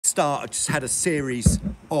start, I just had a series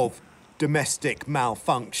of domestic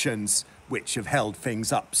malfunctions which have held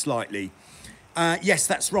things up slightly. Yes,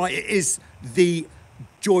 that's right. It is the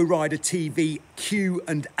Joyrider TV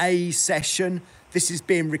Q&A session. This is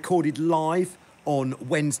being recorded live on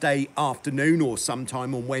Wednesday afternoon or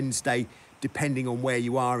sometime on Wednesday, depending on where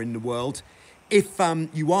you are in the world. If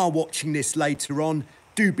you are watching this later on,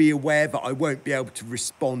 do be aware that I won't be able to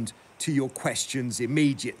respond to your questions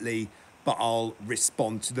immediately, but I'll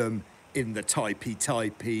respond to them in the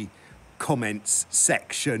typey comments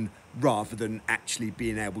section rather than actually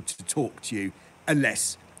being able to talk to you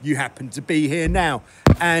unless you happen to be here now.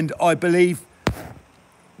 And I believe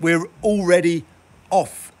we're already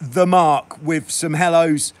off the mark with some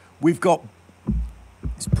hellos. We've got,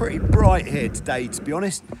 it's pretty bright here today, to be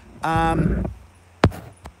honest. We've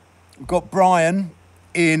got Brian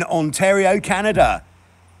in Ontario, Canada,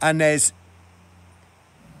 and there's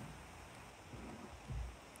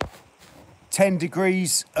 10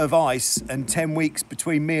 degrees of ice and 10 weeks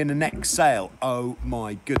between me and the next sail. Oh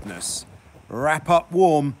my goodness. Wrap up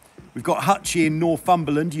warm. We've got Hutchie in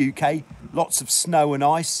Northumberland, UK. Lots of snow and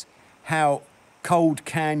ice. How cold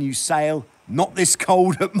can you sail? Not this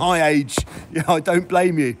cold at my age. Yeah, I don't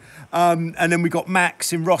blame you. And then we've got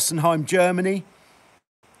Max in Rosenheim, Germany.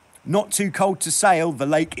 Not too cold to sail. The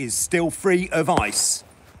lake is still free of ice.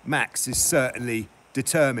 Max is certainly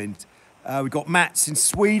determined. We've got Mats in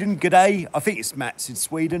Sweden. G'day. I think it's Mats in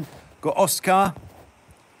Sweden. Got Oscar.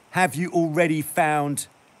 Have you already round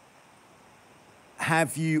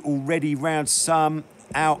some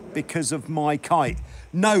out because of my kite?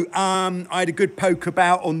 No, I had a good poke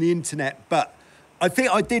about on the internet, but I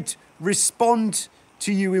think I did respond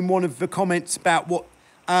to you in one of the comments about what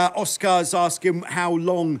Oscar's asking, how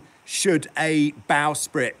long should a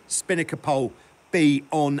bowsprit spinnaker pole be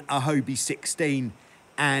on a Hobie 16?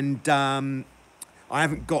 And I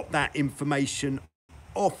haven't got that information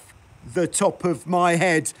off the top of my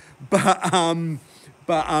head, but I'm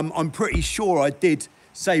pretty sure I did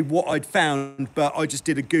say what I'd found, but I just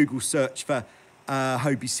did a Google search for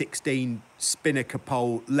Hobie 16 spinnaker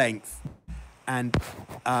pole length, and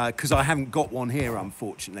because I haven't got one here,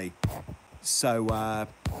 unfortunately, so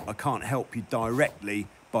I can't help you directly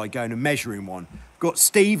by going and measuring one. Got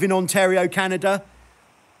Steve in Ontario, Canada.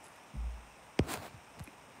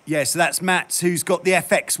 Yeah, so that's Matt, who's got the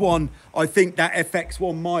FX1. I think that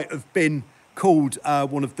FX1 might have been called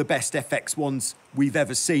one of the best FX1s we've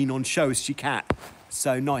ever seen on Show Us Your Cat.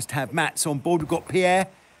 So nice to have Matt's on board. We've got Pierre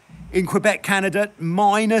in Quebec, Canada.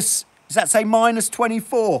 Does that say minus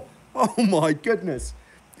 24? Oh my goodness.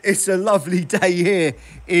 It's a lovely day here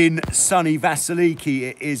in sunny Vasiliki.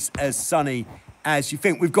 It is as sunny as you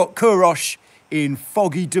think. We've got Kurosh in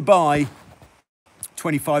foggy Dubai,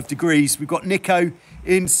 25 degrees. We've got Nico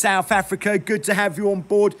in South Africa. Good to have you on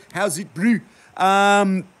board. How's it, Blue?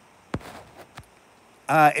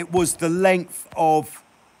 It was the length of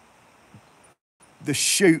the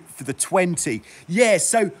shoot for the 20. Yeah,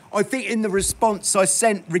 so I think in the response I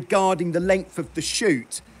sent regarding the length of the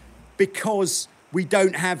shoot, because we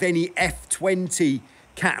don't have any F20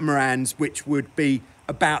 catamarans, which would be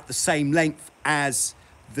about the same length as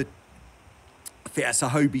the, I think that's a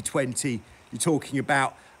Hobie 20 you're talking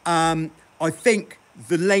about. I think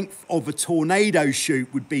the length of a tornado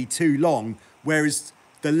shoot would be too long, whereas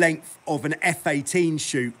the length of an F18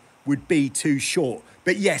 shoot would be too short.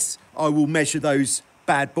 But yes, I will measure those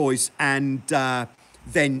bad boys, and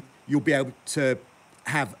then you'll be able to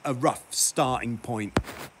have a rough starting point,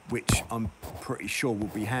 which I'm pretty sure will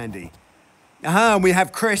be handy. And we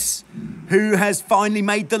have Chris, who has finally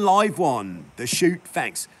made the live one, the shoot.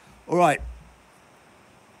 Thanks. All right.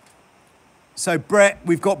 So Brett,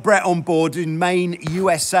 we've got Brett on board in Maine,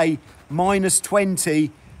 USA, minus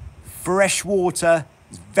 20, fresh water.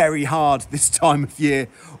 It's very hard this time of year,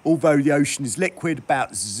 although the ocean is liquid,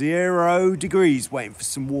 about 0 degrees, waiting for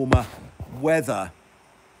some warmer weather.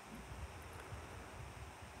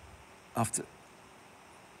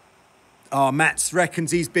 Mats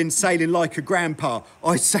reckons he's been sailing like a grandpa.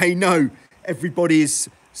 I say no, everybody is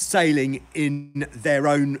sailing in their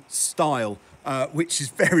own style, which is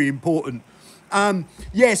very important.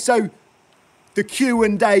 Yeah, so the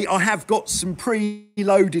Q&A, I have got some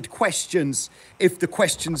preloaded questions if the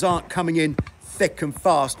questions aren't coming in thick and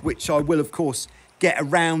fast, which I will, of course, get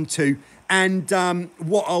around to. And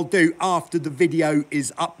what I'll do after the video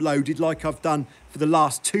is uploaded, like I've done for the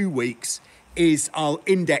last 2 weeks, is I'll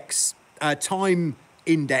time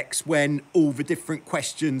index when all the different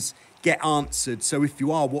questions get answered. So if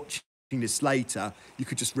you are watching this later, you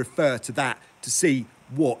could just refer to that to see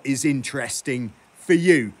what is interesting for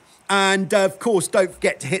you. And of course, don't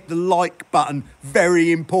forget to hit the like button. Very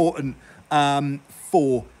important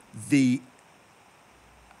for the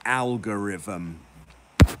algorithm.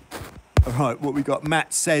 All right, what we got?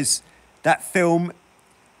 Matt says, that film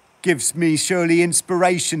gives me surely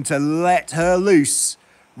inspiration to let her loose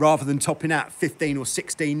rather than topping out 15 or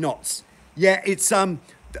 16 knots. Yeah, it's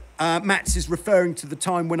Matt's is referring to the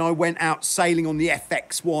time when I went out sailing on the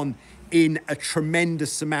FX1 in a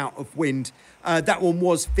tremendous amount of wind. That one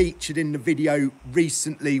was featured in the video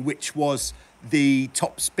recently, which was the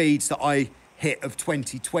top speeds that I hit of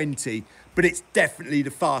 2020. But it's definitely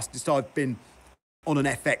the fastest I've been on an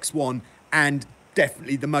FX1 and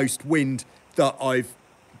definitely the most wind that I've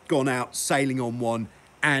gone out sailing on one.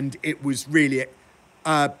 And it was really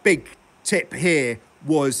a big tip here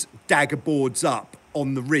was Daggerboards up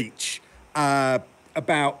on the reach.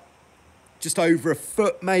 About just over a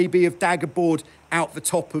foot maybe of Daggerboard out the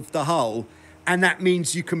top of the hull. And that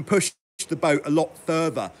means you can push the boat a lot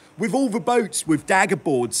further. With all the boats with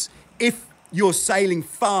Daggerboards, if you're sailing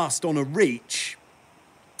fast on a reach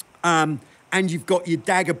and you've got your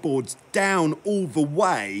Daggerboards down all the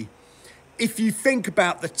way, if you think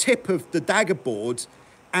about the tip of the Daggerboard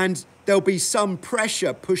and there'll be some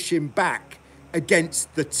pressure pushing back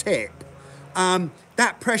against the tip,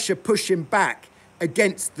 that pressure pushing back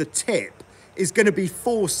against the tip is going to be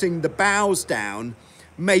forcing the bows down,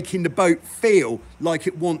 making the boat feel like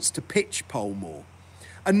it wants to pitchpole more.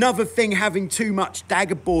 Another thing having too much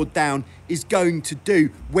Daggerboard down is going to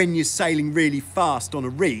do when you're sailing really fast on a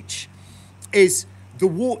reach is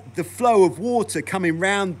the flow of water coming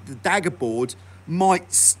round the Daggerboard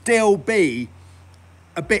might still be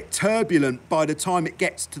a bit turbulent by the time it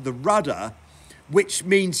gets to the rudder, which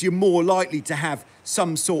means you're more likely to have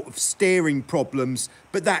some sort of steering problems,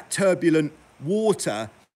 but that turbulent water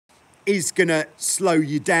is going to slow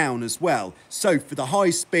you down as well. So for the high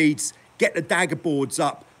speeds, get the Daggerboards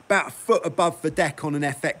up about a foot above the deck on an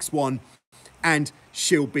FX1 and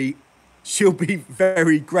she'll be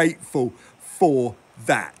very grateful for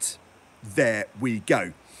that. There we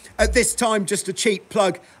go. At this time, just a cheap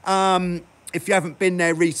plug. If you haven't been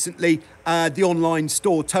there recently, the online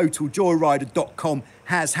store, totaljoyrider.com,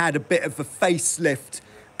 has had a bit of a facelift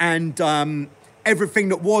and everything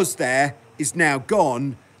that was there is now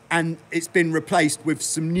gone and it's been replaced with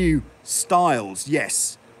some new styles.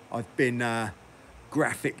 Yes, I've been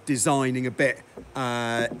graphic designing a bit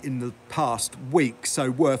in the past week,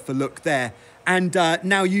 so worth a look there. And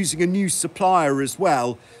now using a new supplier as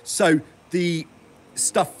well. So the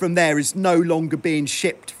stuff from there is no longer being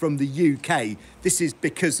shipped from the UK. This is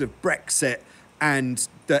because of Brexit and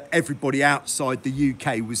that everybody outside the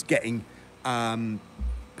UK was getting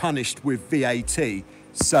punished with VAT.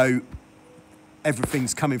 So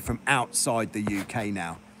everything's coming from outside the UK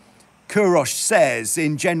now. Kurosh says,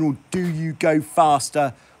 in general, do you go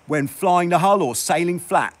faster when flying the hull or sailing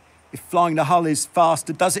flat? If flying the hull is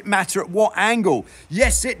faster, does it matter at what angle?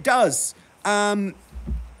 Yes, it does.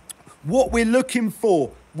 What we're looking for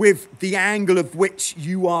with the angle of which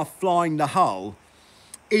you are flying the hull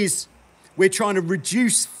is we're trying to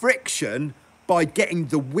reduce friction by getting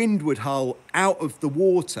the windward hull out of the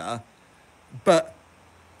water. But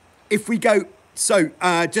if we go, so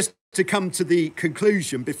just to come to the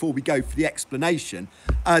conclusion before we go for the explanation,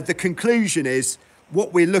 the conclusion is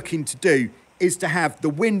what we're looking to do is to have the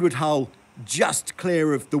windward hull just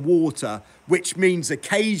clear of the water, which means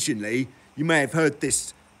occasionally, you may have heard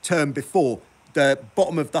this term before, the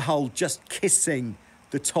bottom of the hull just kissing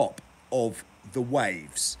the top of the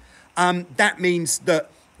waves. That means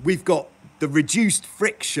that we've got the reduced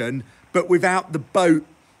friction, but without the boat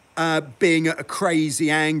being at a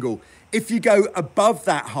crazy angle. If you go above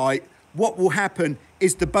that height, what will happen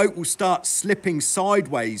is the boat will start slipping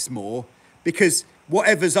sideways more because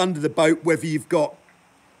whatever's under the boat, whether you've got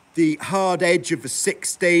the hard edge of a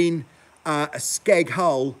 16, a skeg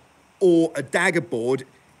hull, or a Daggerboard,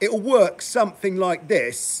 it'll work something like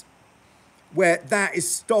this, where that is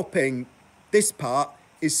stopping, this part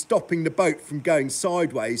is stopping the boat from going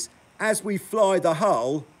sideways. As we fly the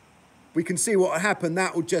hull, we can see what will happen.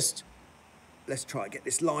 That will just, let's try and get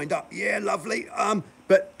this lined up. Yeah, lovely.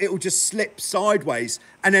 But it will just slip sideways.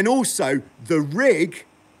 And then also the rig,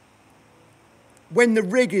 when the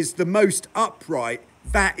rig is the most upright,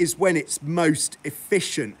 that is when it's most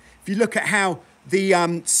efficient. If you look at how the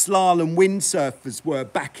slalom windsurfers were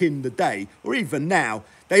back in the day, or even now,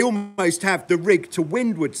 they almost have the rig to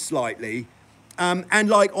windward slightly. And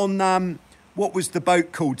like on, what was the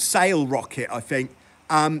boat called? Sail Rocket, I think.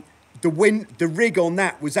 The rig on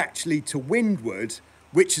that was actually to windward,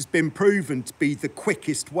 which has been proven to be the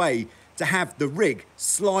quickest way to have the rig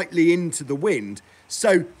slightly into the wind.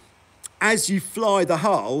 So as you fly the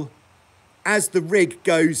hull, as the rig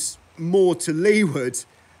goes more to leeward,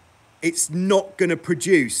 it's not going to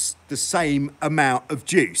produce the same amount of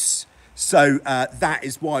juice. So that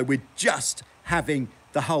is why we're just having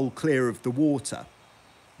the hull clear of the water.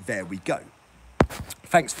 There we go.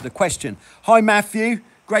 Thanks for the question. Hi, Matthew.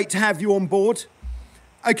 Great to have you on board.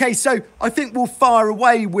 Okay, so I think we'll fire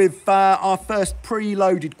away with our first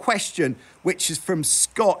preloaded question, which is from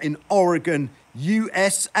Scott in Oregon,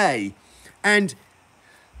 USA. And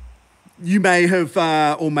you may have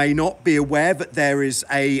or may not be aware that there is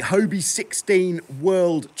a Hobie 16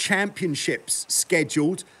 World Championships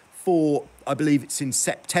scheduled for, I believe it's in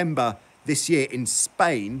September this year in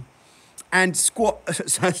Spain. And Scott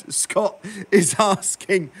is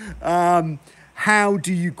asking, how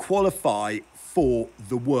do you qualify for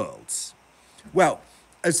the Worlds? Well,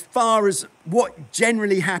 as far as what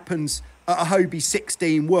generally happens at a Hobie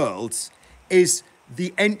 16 Worlds is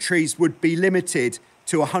the entries would be limited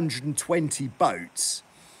to 120 boats.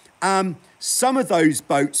 Some of those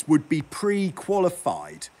boats would be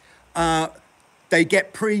pre-qualified. They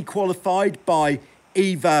get pre-qualified by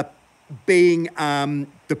either being a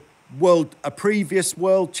previous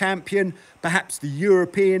world champion, perhaps the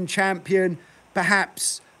European champion,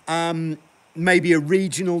 perhaps maybe a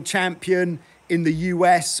regional champion in the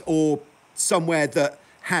US or somewhere that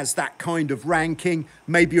has that kind of ranking.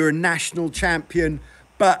 Maybe you're a national champion.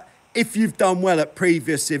 But if you've done well at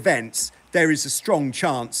previous events, there is a strong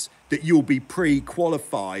chance that you'll be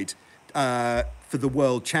pre-qualified for the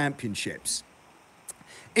World Championships.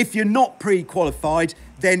 If you're not pre-qualified,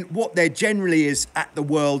 then what there generally is at the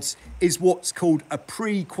Worlds is what's called a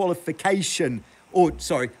pre-qualification,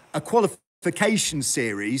 a qualification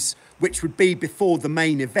series, which would be before the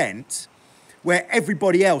main event, where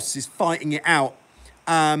everybody else is fighting it out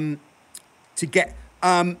to get...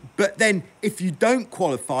 but then if you don't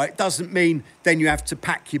qualify, it doesn't mean then you have to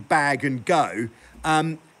pack your bag and go.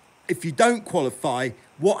 If you don't qualify,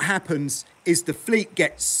 what happens is the fleet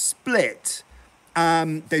gets split.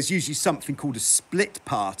 There's usually something called a split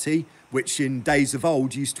party, which in days of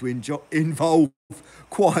old used to involve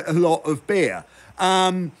quite a lot of beer.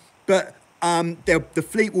 The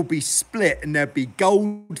fleet will be split and there'll be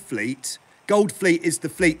Gold Fleet. Gold Fleet is the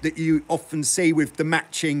fleet that you often see with the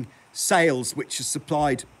matching sails, which are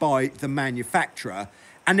supplied by the manufacturer.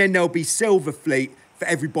 And then there'll be Silver Fleet for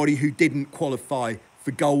everybody who didn't qualify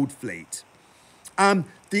for Gold Fleet.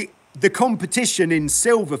 The competition in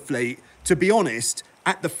Silver Fleet, to be honest,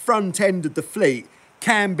 at the front end of the fleet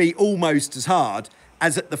can be almost as hard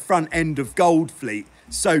as at the front end of Gold Fleet.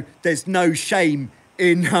 So there's no shame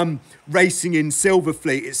in racing in Silver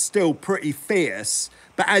Fleet. It's still pretty fierce.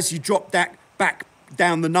 But as you drop that back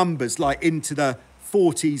down the numbers, like into the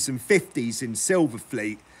 40s and 50s in Silver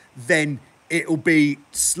Fleet, then it'll be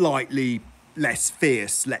slightly less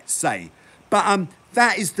fierce, let's say. But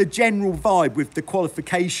that is the general vibe with the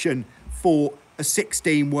qualification for a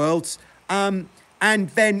 16 Worlds. And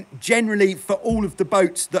then generally for all of the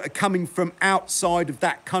boats that are coming from outside of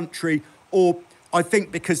that country, or I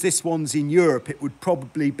think because this one's in Europe, it would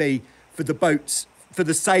probably be for the boats, for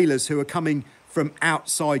the sailors who are coming from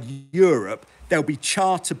outside Europe, there'll be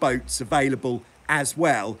charter boats available as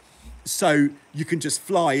well. So you can just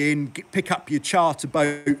fly in, pick up your charter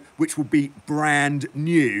boat, which will be brand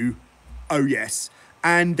new. Oh yes.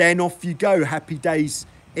 And then off you go. Happy days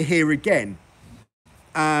are here again.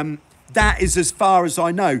 That is as far as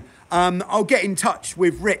I know. I'll get in touch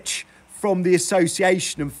with Rich from the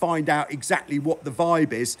association and find out exactly what the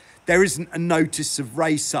vibe is. There isn't a notice of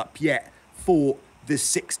race up yet for the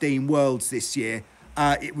 16 Worlds this year.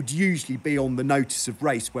 It would usually be on the notice of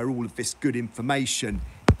race where all of this good information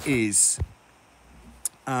is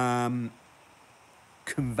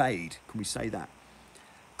conveyed. Can we say that?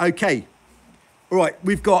 Okay. All right.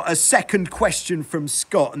 We've got a second question from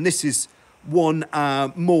Scott, and this is one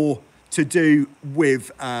more to do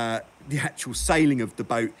with the actual sailing of the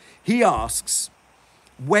boat. He asks,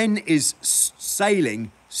 when is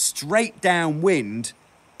sailing straight downwind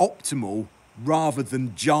optimal rather than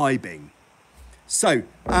jibing? So,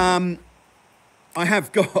 I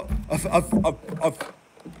have got,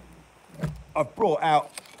 I've brought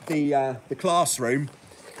out the classroom.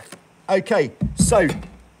 Okay, so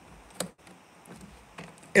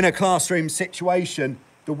in a classroom situation,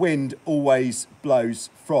 the wind always blows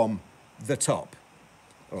from the top.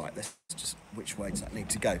 All right, let's just, which way does that need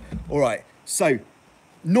to go? All right, so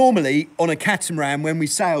normally on a catamaran, when we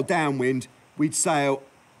sail downwind, we'd sail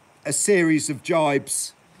a series of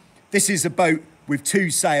jibes. This is a boat with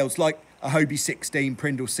two sails, like a Hobie 16,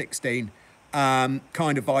 Prindle 16, kind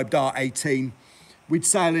of vibe, Dart 18. We'd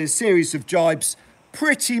sail in a series of jibes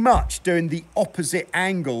pretty much doing the opposite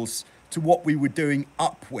angles to what we were doing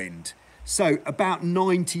upwind. So about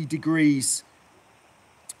 90 degrees,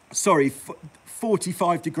 sorry,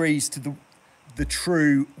 45 degrees to the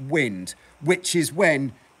true wind, which is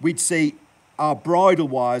when we'd see our bridle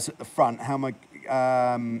wires at the front. How am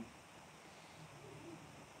I,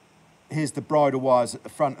 here's the bridle wires at the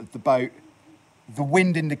front of the boat. The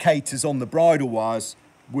wind indicators on the bridle wires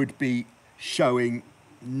would be showing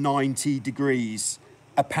 90 degrees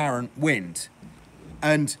apparent wind.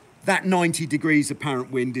 And that 90 degrees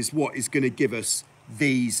apparent wind is what is going to give us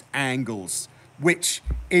these angles, which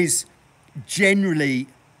is generally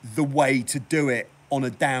the way to do it on a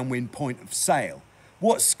downwind point of sail.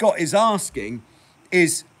 What Scott is asking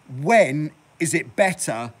is, when is it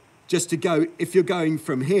better just to go, if you're going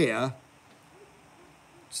from here,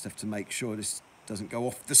 just have to make sure this doesn't go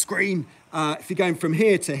off the screen. If you're going from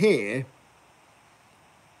here to here,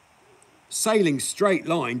 sailing straight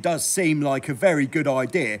line does seem like a very good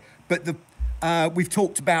idea, but we've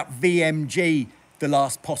talked about VMG the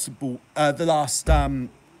last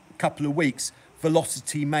couple of weeks,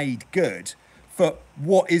 velocity made good, for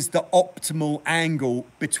what is the optimal angle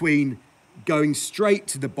between going straight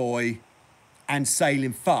to the buoy and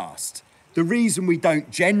sailing fast. The reason we don't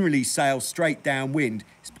generally sail straight downwind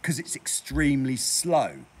is because it's extremely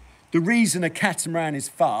slow. The reason a catamaran is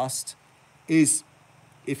fast is,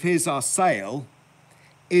 if here's our sail,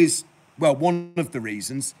 is, well, one of the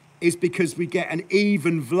reasons is because we get an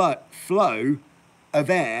even flow of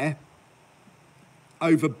air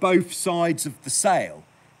over both sides of the sail.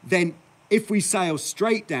 Then if we sail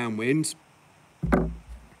straight downwind,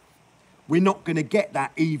 we're not going to get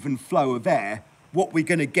that even flow of air. What we're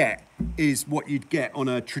going to get is what you'd get on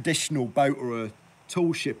a traditional boat or a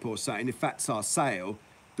tall ship or something. If that's our sail,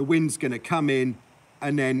 the wind's going to come in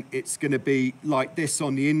and then it's going to be like this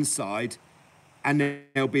on the inside, and then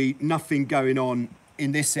there'll be nothing going on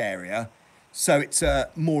in this area. So it's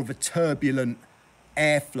more of a turbulent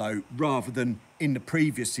airflow rather than, in the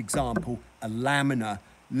previous example, a laminar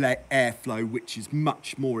airflow, which is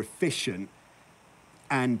much more efficient,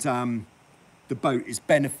 and the boat is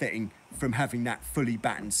benefiting from having that fully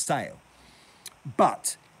battened sail.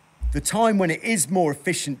 But the time when it is more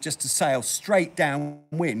efficient just to sail straight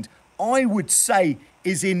downwind, I would say,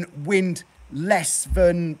 is in wind less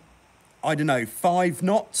than, I don't know, 5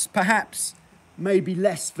 knots perhaps, maybe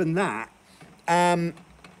less than that,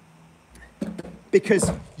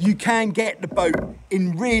 because you can get the boat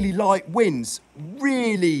in really light winds,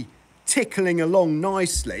 really tickling along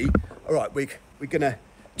nicely. All right, we're going to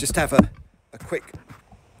just have a quick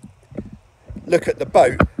look at the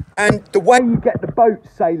boat. And the way you get the boat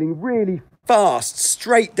sailing really fast,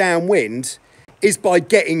 straight downwind, is by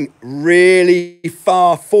getting really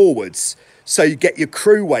far forwards. So you get your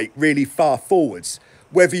crew weight really far forwards.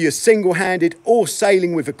 Whether you're single-handed or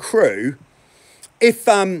sailing with a crew, if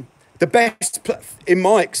in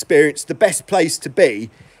my experience, the best place to be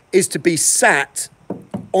is to be sat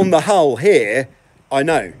on the hull here. I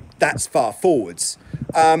know, that's far forwards.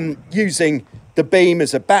 Using the beam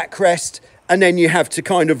as a backrest, and then you have to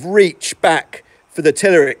kind of reach back for the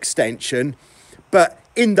tiller extension. But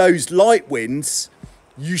in those light winds,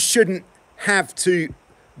 you shouldn't have to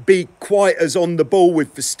be quite as on the ball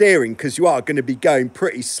with the steering, because you are going to be going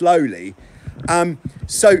pretty slowly.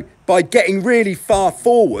 So by getting really far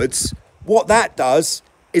forwards, what that does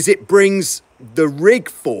is it brings the rig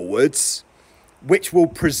forwards, which will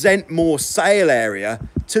present more sail area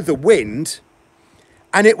to the wind,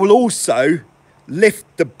 and it will also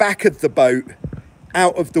lift the back of the boat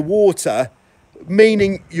out of the water,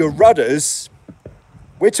 meaning your rudders,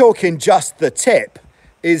 we're talking just the tip,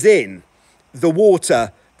 is in the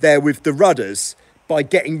water there with the rudders by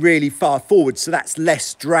getting really far forward, so that's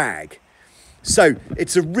less drag. So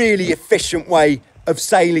it's a really efficient way of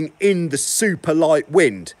sailing in the super light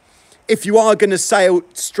wind. If you are going to sail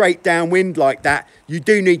straight downwind like that, you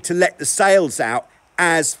do need to let the sails out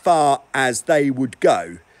as far as they would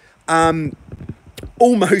go.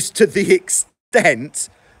 Almost to the extent,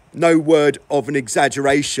 no word of an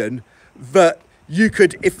exaggeration, that you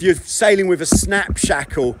could, if you're sailing with a snap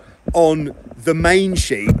shackle on the main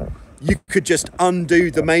sheet, you could just undo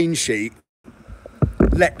the main sheet,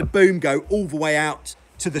 let the boom go all the way out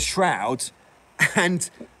to the shroud, and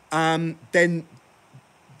then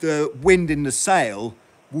the wind in the sail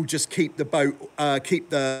will just keep the boat, keep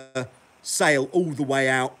the sail all the way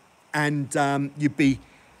out, and you'll be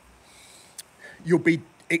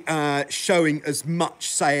showing as much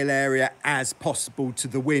sail area as possible to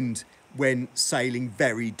the wind when sailing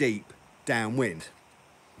very deep downwind.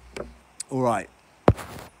 All right.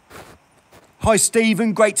 Hi,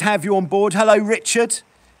 Stephen. Great to have you on board. Hello, Richard.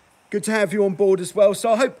 Good to have you on board as well.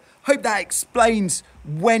 So I hope that explains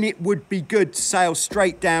when it would be good to sail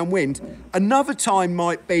straight downwind. Another time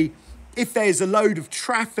might be if there's a load of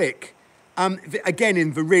traffic, again,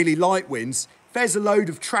 in the really light winds, if there's a load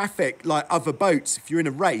of traffic like other boats, if you're in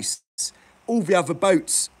a race, all the other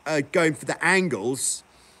boats are going for the angles.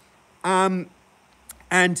 And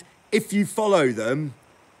if you follow them,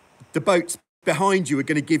 the boats behind you are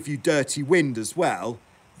going to give you dirty wind as well.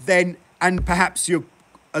 Then, and perhaps you're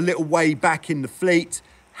a little way back in the fleet.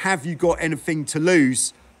 Have you got anything to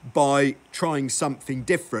lose by trying something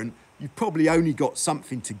different? You've probably only got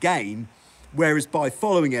something to gain. Whereas by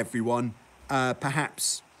following everyone,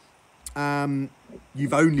 perhaps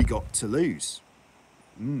you've only got to lose.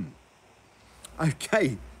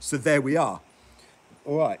 Okay, so there we are.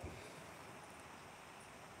 All right.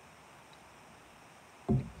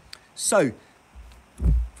 So,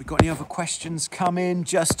 have we got any other questions come in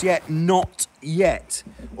just yet? Not yet.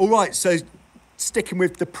 All right, so sticking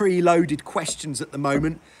with the preloaded questions at the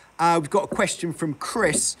moment, we've got a question from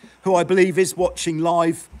Chris, who I believe is watching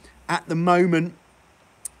live at the moment.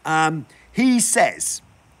 He says,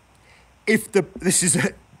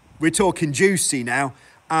 we're talking juicy now,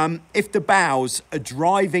 if the bows are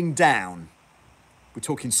driving down, we're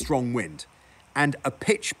talking strong wind, and a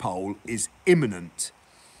pitch pole is imminent,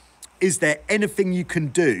 is there anything you can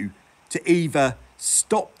do to either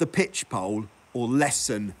stop the pitch pole or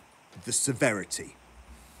lessen the severity?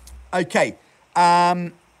 Okay,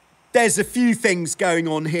 there's a few things going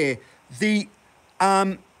on here. If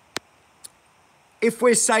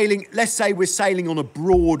we're sailing, let's say we're sailing on a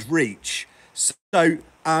broad reach, so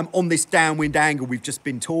on this downwind angle we've just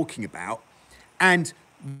been talking about, and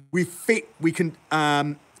we feel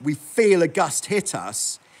a gust hit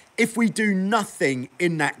us. If we do nothing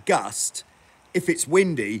in that gust, if it's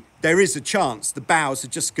windy, there is a chance the bows are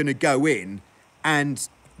just going to go in, and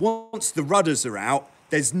once the rudders are out,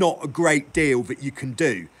 there's not a great deal that you can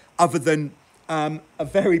do other than a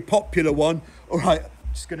very popular one. All right,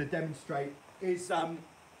 I'm just going to demonstrate. Is can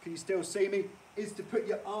you still see me? Is to put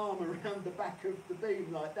your arm around the back of the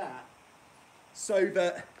beam like that, so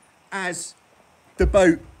that as the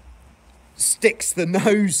boat sticks the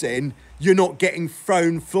nose in, you're not getting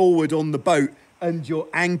thrown forward on the boat and you're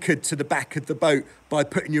anchored to the back of the boat by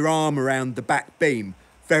putting your arm around the back beam.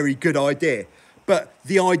 Very good idea. But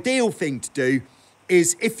the ideal thing to do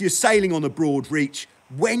is, if you're sailing on a broad reach,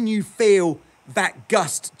 when you feel that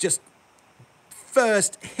gust just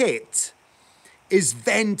first hit, is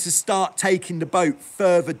then to start taking the boat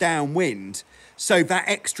further downwind, so that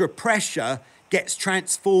extra pressure gets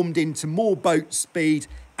transformed into more boat speed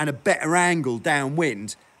and a better angle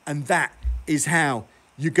downwind, and that is how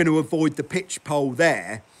you're going to avoid the pitch pole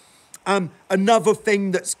there. Another thing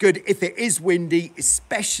that's good if it is windy,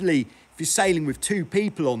 especially if you're sailing with two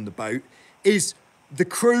people on the boat, is the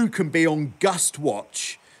crew can be on gust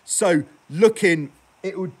watch. So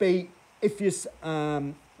it would be, if you're,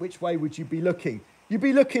 which way would you be looking? You'd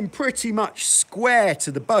be looking pretty much square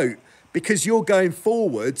to the boat because you're going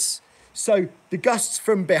forwards. So the gusts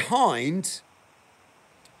from behind,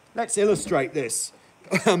 let's illustrate this.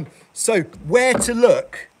 So where to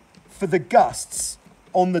look for the gusts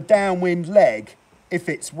on the downwind leg if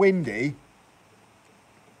it's windy.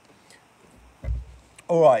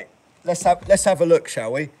 All right, let's have a look,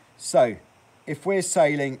 shall we? So if we're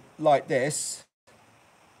sailing like this,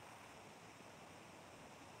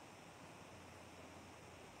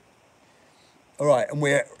 all right, and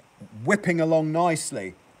we're whipping along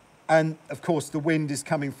nicely, and of course the wind is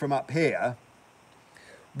coming from up here.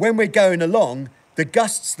 When we're going along, the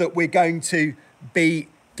gusts that we're going to be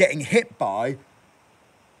getting hit by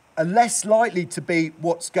are less likely to be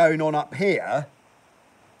what's going on up here,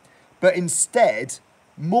 but instead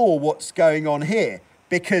more what's going on here,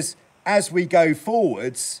 because as we go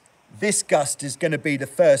forwards, this gust is going to be the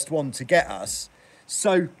first one to get us.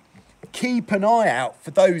 So keep an eye out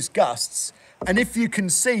for those gusts, and if you can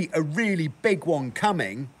see a really big one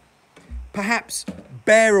coming, perhaps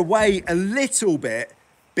bear away a little bit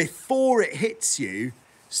before it hits you,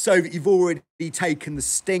 so that you've already taken the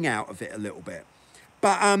sting out of it a little bit.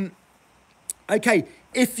 But okay,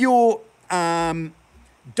 if you're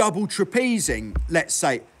double trapezing, let's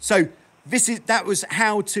say, so that was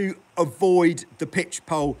how to avoid the pitch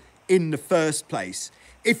pole in the first place.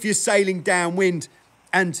 If you're sailing downwind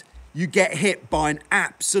and you get hit by an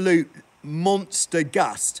absolute monster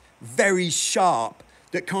gust, very sharp,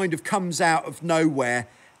 that kind of comes out of nowhere,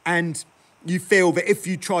 and you feel that if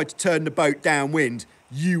you tried to turn the boat downwind,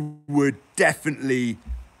 you would definitely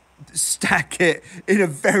stack it in a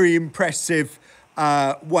very impressive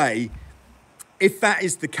way. if that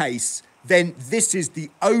is the case, then this is the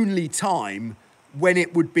only time when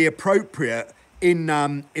it would be appropriate in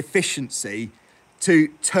efficiency to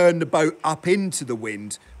turn the boat up into the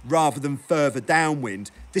wind rather than further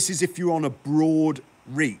downwind. This is if you're on a broad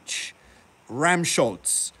reach.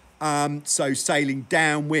 Ramshots, so sailing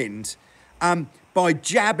downwind. By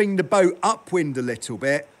jabbing the boat upwind a little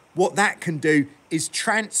bit, what that can do is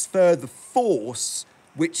transfer the force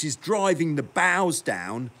which is driving the bows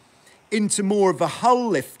down into more of a hull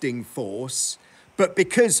lifting force. But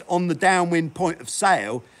because on the downwind point of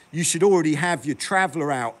sail, you should already have your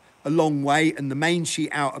traveller out a long way and the main sheet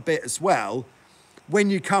out a bit as well. When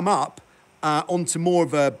you come up onto more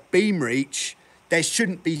of a beam reach, there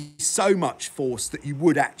shouldn't be so much force that you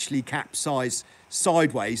would actually capsize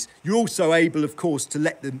sideways. You're also able, of course, to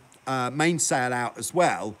let the mainsail out as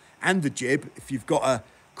well, and the jib, if you've got a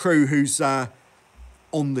crew who's on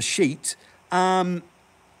the sheet. And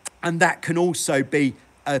that can also be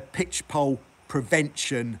a pitchpole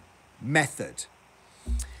prevention method.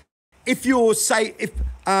 If you're, say,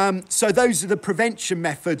 so those are the prevention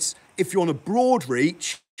methods if you're on a broad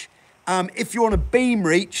reach. If you're on a beam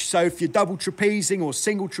reach, so if you're double trapezing or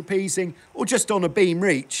single trapezing or just on a beam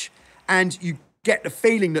reach, and you get the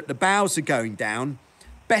feeling that the bows are going down,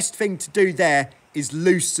 best thing to do there is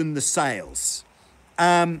loosen the sails.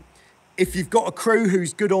 If you've got a crew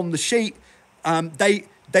who's good on the sheet,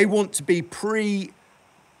 they want to be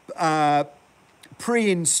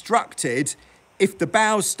pre-instructed. If the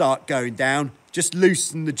bows start going down, just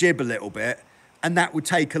loosen the jib a little bit, and that would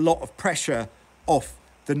take a lot of pressure off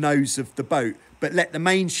the nose of the boat. But let the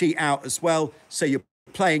main sheet out as well, so you're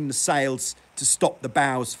playing the sails to stop the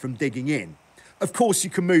bows from digging in. Of course, you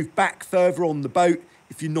can move back further on the boat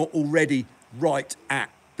if you're not already right at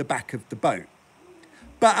the back of the boat.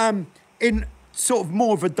 But in sort of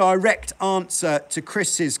more of a direct answer to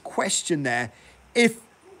Chris's question there, if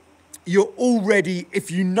you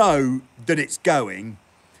know that it's going,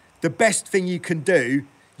 the best thing you can do,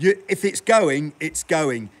 if it's going, it's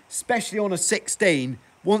going. Especially on a 16,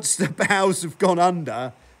 once the bows have gone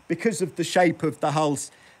under, because of the shape of the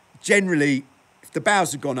hulls, generally, if the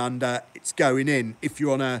bows have gone under, it's going in if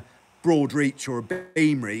you're on a broad reach or a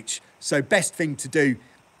beam reach. So best thing to do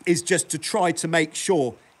is just to try to make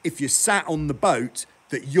sure if you're sat on the boat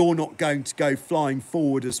that you're not going to go flying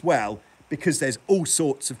forward as well, because there's all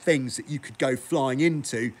sorts of things that you could go flying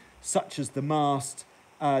into, such as the mast,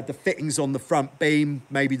 the fittings on the front beam,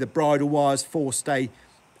 maybe the bridle wires, forestay,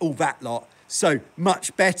 all that lot. So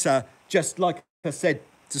much better, just like I said,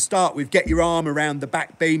 to start with, get your arm around the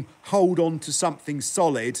back beam, hold on to something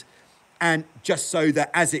solid, and just so that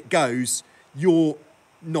as it goes, you're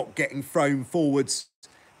not getting thrown forwards.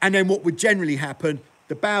 And then what would generally happen,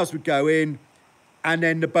 the bows would go in, and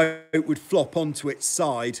then the boat would flop onto its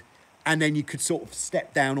side, and then you could sort of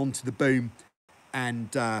step down onto the boom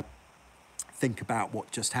and think about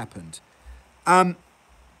what just happened.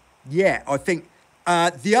 Yeah, I think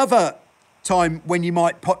the other time when you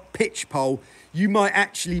might put pitch pole, you might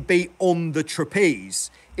actually be on the trapeze.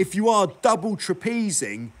 If you are double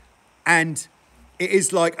trapezing and it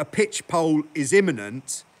is like a pitch pole is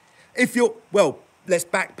imminent, if you're, well, let's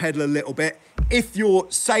backpedal a little bit. If you're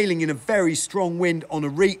sailing in a very strong wind on a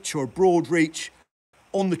reach or a broad reach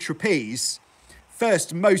on the trapeze,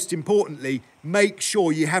 first, most importantly, make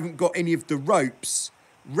sure you haven't got any of the ropes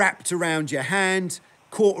wrapped around your hand,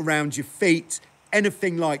 caught around your feet,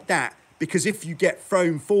 anything like that. Because if you get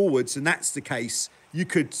thrown forwards, and that's the case, you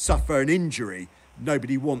could suffer an injury.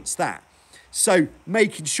 Nobody wants that. So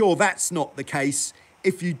making sure that's not the case.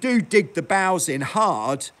 If you do dig the bows in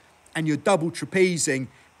hard and you're double trapezing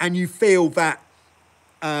and you feel that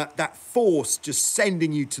that force just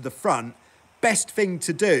sending you to the front, best thing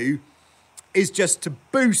to do is just to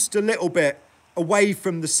boost a little bit away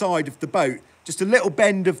from the side of the boat. Just a little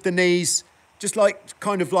bend of the knees, just like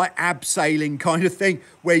kind of like abseiling kind of thing,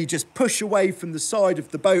 where you just push away from the side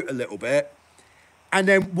of the boat a little bit. And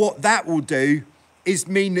then what that will do is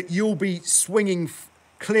mean that you'll be swinging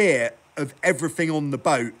clear of everything on the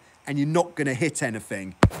boat and you're not going to hit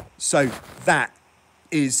anything. So that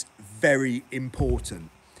is very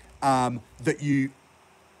important, that you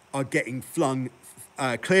are getting flung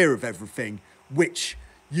clear of everything, which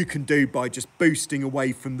you can do by just boosting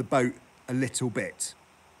away from the boat a little bit.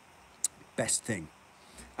 Best thing.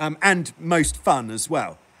 And most fun as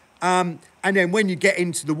well. And then when you get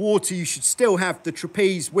into the water, you should still have the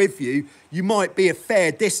trapeze with you. You might be a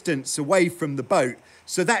fair distance away from the boat.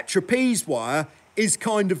 So that trapeze wire is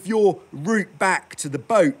kind of your route back to the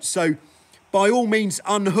boat. So by all means,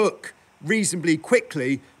 unhook reasonably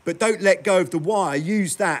quickly, but don't let go of the wire.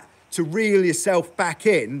 Use that to reel yourself back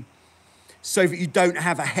in. so that you don't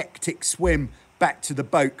have a hectic swim back to the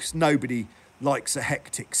boat, because nobody likes a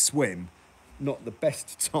hectic swim. Not the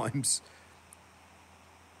best times.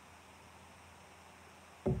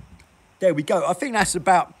 There we go. I think that's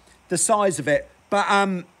about the size of it. But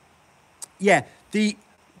yeah,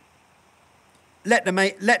 let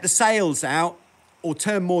the sails out or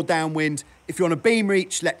turn more downwind. If you're on a beam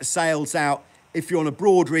reach, let the sails out. If you're on a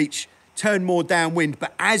broad reach, turn more downwind.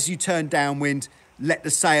 But as you turn downwind, let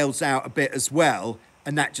the sails out a bit as well.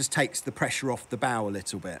 And that just takes the pressure off the bow a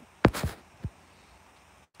little bit.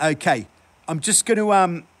 Okay, I'm just going to...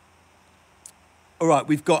 all right,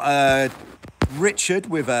 we've got Richard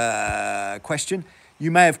with a question. You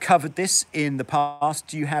may have covered this in the past.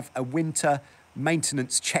 Do you have a winter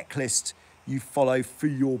maintenance checklist you follow for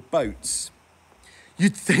your boats?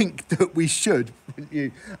 You'd think that we should, wouldn't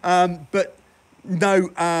you? But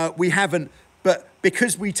no, we haven't. But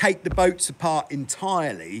because we take the boats apart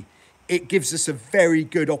entirely, it gives us a very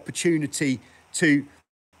good opportunity to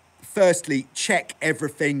firstly check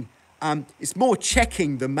everything. It's more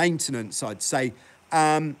checking than maintenance, I'd say.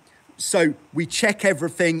 So we check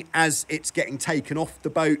everything as it's getting taken off the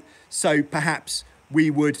boat. So perhaps we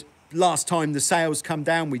would, last time the sails come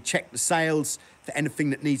down, we check the sails for anything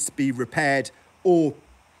that needs to be repaired, or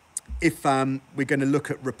if we're going to look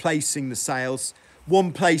at replacing the sails.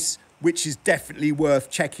 One place which is definitely worth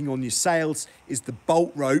checking on your sails is the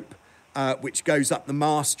bolt rope, which goes up the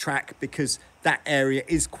mast track, because that area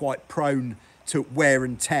is quite prone to wear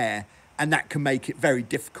and tear, and that can make it very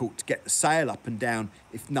difficult to get the sail up and down,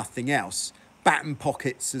 if nothing else. Batten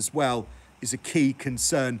pockets as well is a key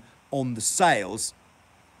concern on the sails.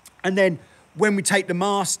 And then when we take the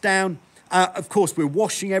mast down, of course, we're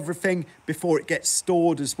washing everything before it gets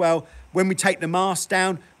stored as well. When we take the mast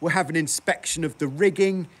down, we'll have an inspection of the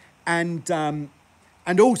rigging, and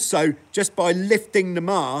also just by lifting the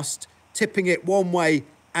mast, tipping it one way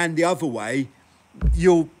and the other way,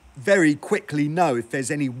 you'll very quickly know if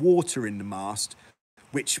there's any water in the mast,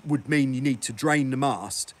 which would mean you need to drain the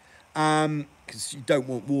mast, because you don't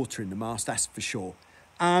want water in the mast, that's for sure.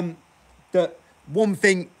 The one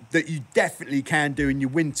thing that you definitely can do in your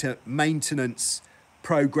winter maintenance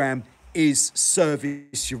program is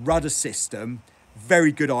service your rudder system.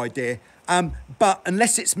 Very good idea. But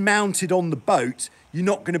unless it's mounted on the boat, you're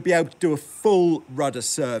not going to be able to do a full rudder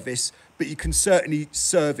service, but you can certainly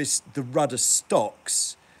service the rudder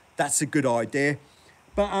stocks. That's a good idea.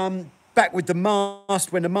 But back with the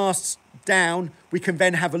mast, when the mast's down, we can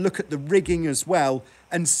then have a look at the rigging as well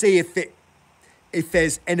and see if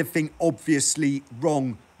there's anything obviously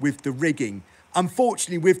wrong with the rigging.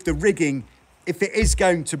 Unfortunately, with the rigging, if it is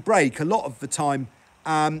going to break, a lot of the time,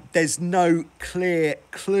 there's no clear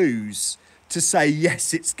clues to say,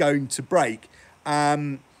 yes, it's going to break.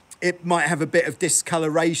 It might have a bit of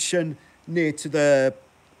discoloration near to the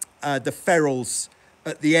ferrules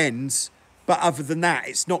at the ends, but other than that,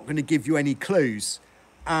 it's not going to give you any clues.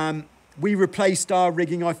 We replaced our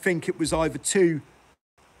rigging, I think it was either 2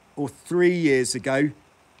 or 3 years ago.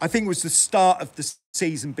 I think it was the start of the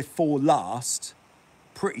season before last.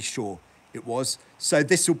 Pretty sure it was. So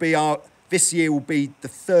this year will be the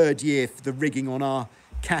 3rd year for the rigging on our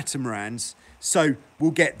catamarans. So we'll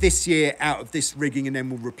get this year out of this rigging, and then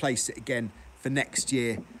we'll replace it again for next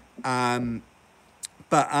year. But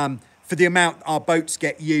for the amount our boats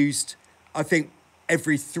get used, I think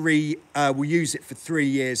we'll use it for 3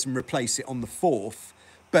 years and replace it on the 4th.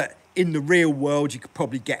 But in the real world, you could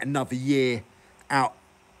probably get another year out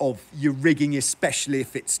of your rigging, especially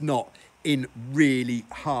if it's not in really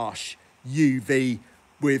harsh UV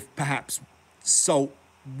with perhaps salt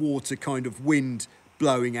water kind of wind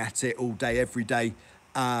blowing at it all day, every day.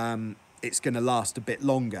 It's going to last a bit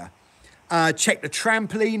longer. Check the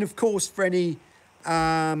trampoline, of course, for any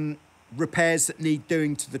repairs that need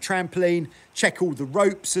doing to the trampoline. Check all the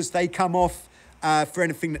ropes as they come off for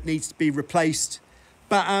anything that needs to be replaced.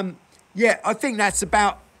 But yeah, I think that's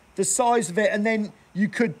about the size of it. And then you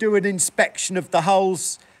could do an inspection of the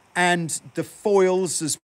hulls and the foils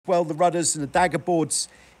as well, the rudders and the daggerboards,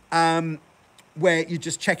 where you're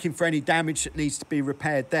just checking for any damage that needs to be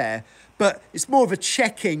repaired there. But it's more of a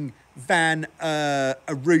checking than a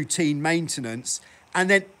routine maintenance. And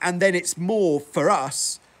then it's more for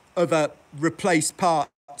us of a replace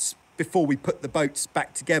parts before we put the boats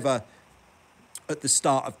back together at the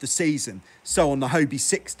start of the season. So on the Hobie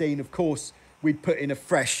 16, of course, we'd put in a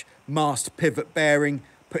fresh mast pivot bearing,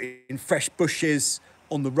 put in fresh bushes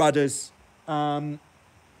on the rudders. Yeah,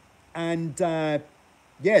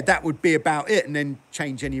 that would be about it. And then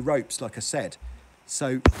change any ropes, like I said.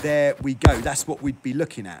 So there we go. That's what we'd be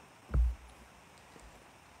looking at.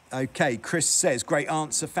 Okay, Chris says, great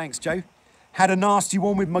answer. Thanks, Joe. Had a nasty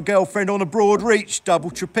one with my girlfriend on a broad reach,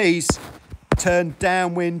 double trapeze. Turned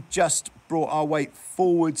downwind, just brought our weight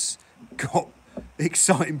forwards. Got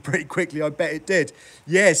exciting pretty quickly, I bet it did.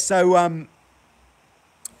 Yeah, so,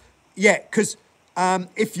 yeah, because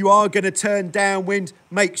if you are going to turn downwind,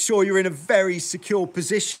 make sure you're in a very secure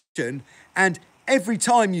position. And every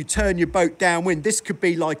time you turn your boat downwind, this could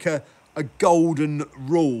be like a golden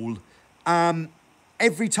rule.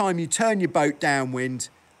 Every time you turn your boat downwind,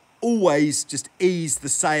 always just ease the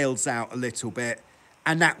sails out a little bit.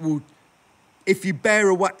 And that will, if you bear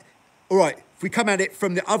away, all right, if we come at it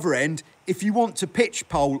from the other end, if you want to pitch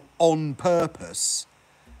pole on purpose,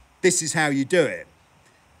 this is how you do it.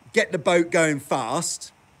 Get the boat going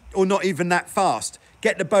fast, or not even that fast.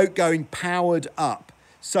 Get the boat going powered up.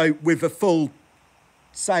 So with a full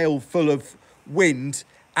sail full of wind,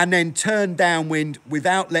 and then turn downwind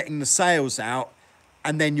without letting the sails out,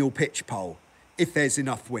 and then you'll pitch pole if there's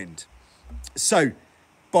enough wind. So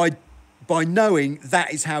by knowing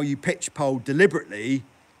that is how you pitch pole deliberately,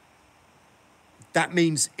 that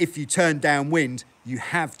means if you turn downwind, you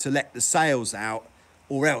have to let the sails out,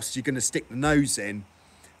 or else you're going to stick the nose in.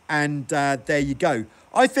 And there you go.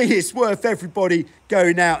 I think it's worth everybody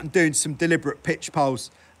going out and doing some deliberate pitch poles.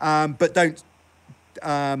 But don't,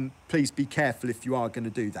 please be careful if you are going to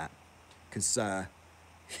do that. Because, yeah,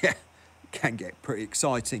 it can get pretty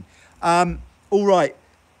exciting. All right.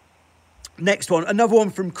 Next one. Another one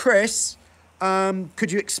from Chris.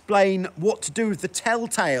 Could you explain what to do with the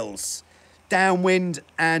telltales? Downwind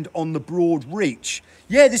and on the broad reach.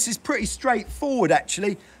 Yeah, this is pretty straightforward,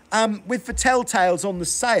 actually. With the telltales on the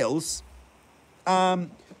sails, we're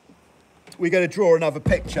going to draw another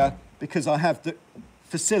picture because I have the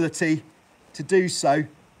facility to do so.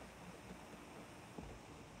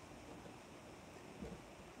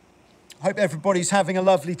 Hope everybody's having a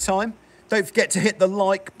lovely time. Don't forget to hit the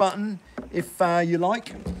like button if you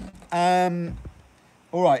like. All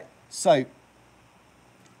right, so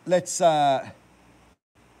let's,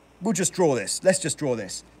 we'll just draw this. Let's just draw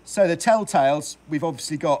this. So the telltales, we've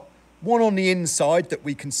obviously got one on the inside that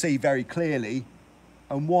we can see very clearly,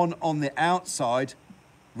 and one on the outside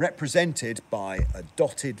represented by a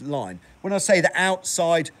dotted line. When I say the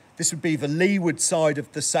outside, this would be the leeward side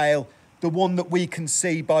of the sail, the one that we can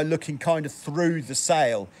see by looking kind of through the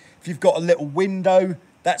sail. If you've got a little window,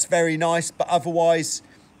 that's very nice, but otherwise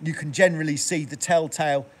you can generally see the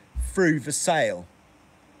telltale through the sail.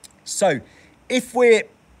 So if we're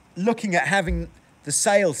looking at having the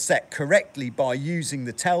sail set correctly by using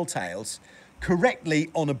the telltales,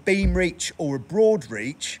 correctly on a beam reach or a broad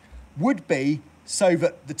reach would be so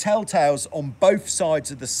that the telltales on both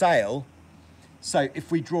sides of the sail, so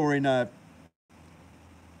if we draw in a,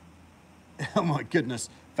 oh my goodness,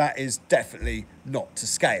 that is definitely not to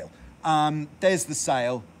scale. There's the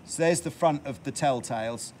sail, so there's the front of the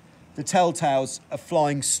telltales. The telltales are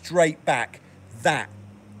flying straight back. That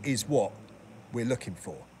is what we're looking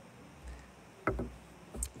for.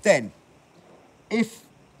 Then, if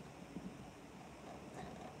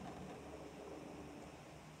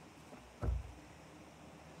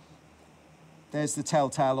there's the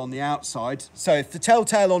telltale on the outside. So if the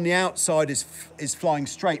telltale on the outside is flying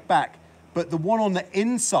straight back, but the one on the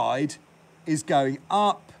inside is going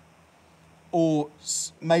up, or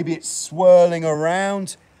maybe it's swirling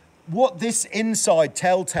around, what this inside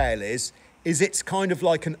telltale is it's kind of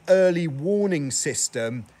like an early warning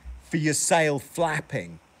system for your sail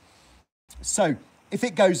flapping. So if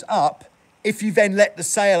it goes up, if you then let the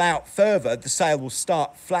sail out further, the sail will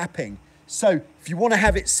start flapping. So if you want to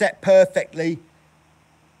have it set perfectly,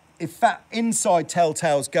 if that inside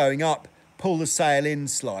telltale's going up, pull the sail in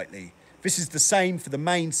slightly. This is the same for the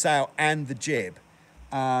mainsail and the jib.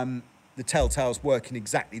 The telltale's working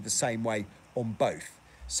exactly the same way on both.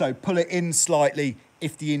 So pull it in slightly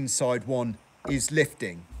if the inside one is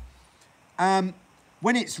lifting.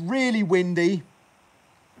 When it's really windy,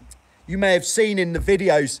 you may have seen in the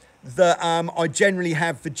videos that I generally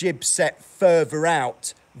have the jib set further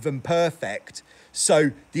out than perfect.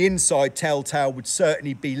 So the inside telltale would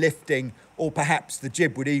certainly be lifting, or perhaps the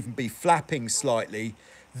jib would even be flapping slightly.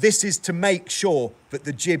 This is to make sure that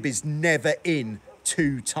the jib is never in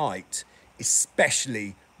too tight,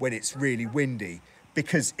 especially when it's really windy.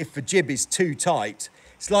 Because if the jib is too tight,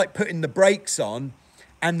 it's like putting the brakes on,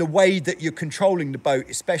 and the way that you're controlling the boat,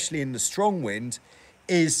 especially in the strong wind,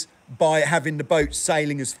 is by having the boat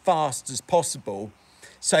sailing as fast as possible.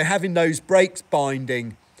 So having those brakes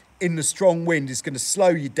binding in the strong wind is going to slow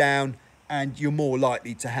you down, and you're more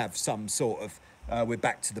likely to have some sort of, we're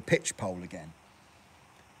back to the pitch pole again.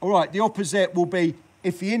 All right, the opposite will be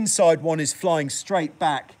if the inside one is flying straight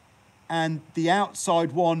back and the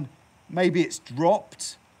outside one maybe it's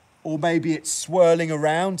dropped, or maybe it's swirling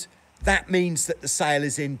around, that means that the sail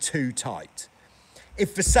is in too tight.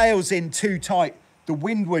 If the sail's in too tight, the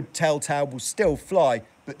windward telltale will still fly,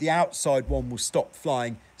 but the outside one will stop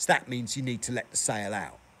flying, so that means you need to let the sail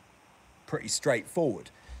out. Pretty straightforward.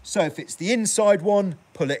 So if it's the inside one,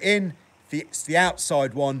 pull it in. If it's the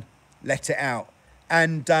outside one, let it out.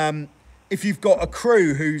 And if you've got a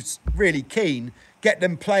crew who's really keen, get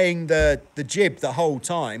them playing the jib the whole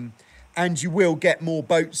time, and you will get more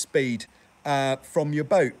boat speed from your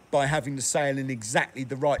boat by having the sail in exactly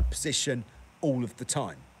the right position all of the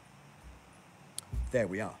time. There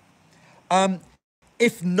we are.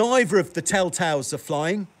 If neither of the telltales are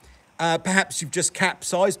flying, perhaps you've just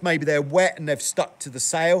capsized, maybe they're wet and they've stuck to the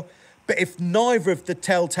sail. But if neither of the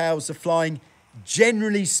telltales are flying,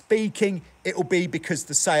 generally speaking, it'll be because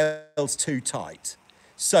the sail's too tight.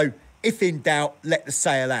 So if in doubt, let the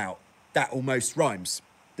sail out. That almost rhymes.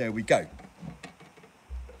 There we go.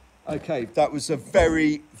 Okay, that was a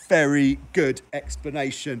very, very good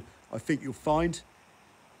explanation, I think you'll find.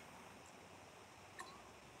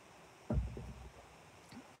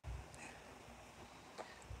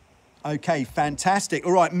 Okay, fantastic.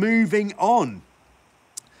 All right, moving on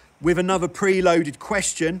with another preloaded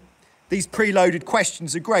question. These preloaded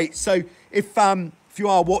questions are great. So if you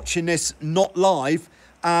are watching this not live,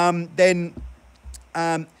 then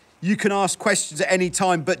you can ask questions at any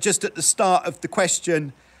time, but just at the start of the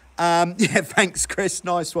question, yeah, thanks, Chris,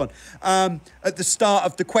 nice one. At the start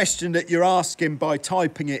of the question that you're asking by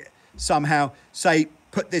typing it somehow, say,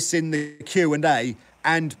 put this in the Q&A,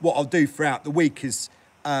 and what I'll do throughout the week is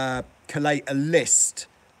collate a list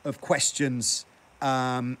of questions.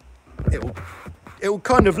 It'll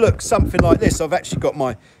kind of look something like this. I've actually got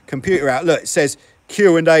my computer out. Look, it says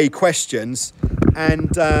Q&A questions,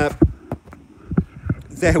 and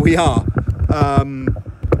there we are.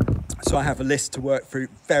 So I have a list to work through.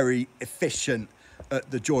 Very efficient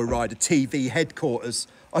at the Joyrider TV headquarters,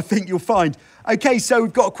 I think you'll find. Okay, so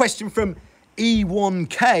we've got a question from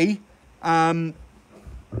E1K.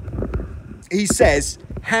 He says,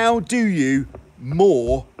 how do you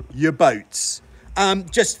moor your boats?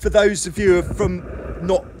 Just for those of you from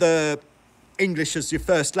not the English as your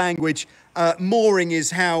first language, mooring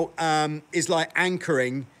is how is like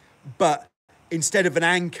anchoring, but instead of an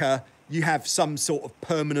anchor, you have some sort of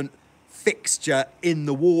permanent fixture in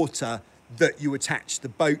the water that you attach the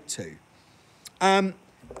boat to. I'm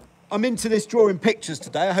into this drawing pictures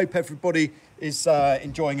today. I hope everybody is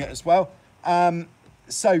enjoying it as well.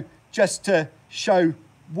 So just to show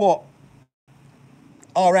what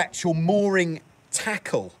our actual mooring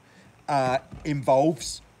tackle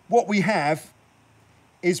involves, what we have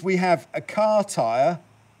is we have a car tyre.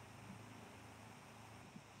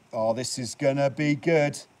 Oh, this is gonna be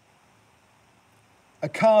good. A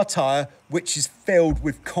car tyre which is filled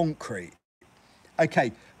with concrete.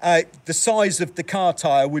 Okay, the size of the car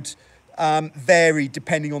tyre would vary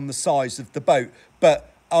depending on the size of the boat, but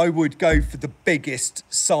I would go for the biggest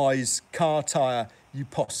size car tyre you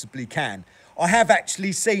possibly can. I have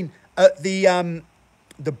actually seen at the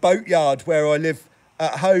boatyard where I live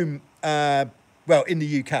at home, well, in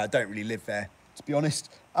the UK, I don't really live there, to be honest.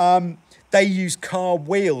 They use car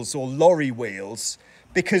wheels or lorry wheels,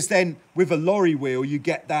 because then with a lorry wheel, you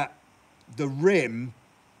get the rim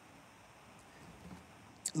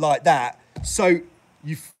like that. So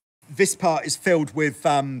this part is filled with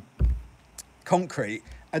concrete,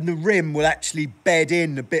 and the rim will actually bed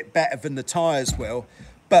in a bit better than the tyres will.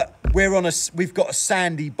 But we've got a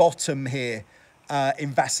sandy bottom here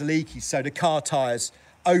in Vasiliki, so the car tyres,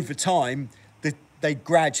 over time, they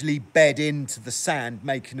gradually bed into the sand,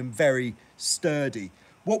 making them very sturdy.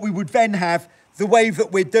 What we would then have, the way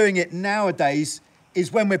that we're doing it nowadays,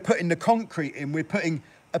 is when we're putting the concrete in, we're putting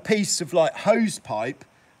a piece of like hose pipe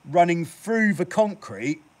running through the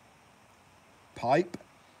concrete,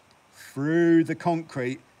 through the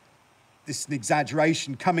concrete. This is an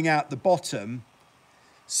exaggeration, coming out the bottom.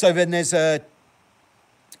 So then there's a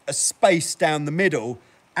space down the middle,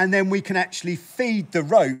 and then we can actually feed the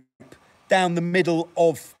rope down the middle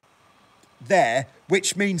of there,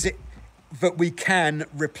 which means that we can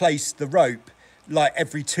replace the rope like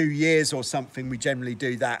every 2 years or something. We generally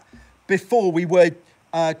do that. Before, we were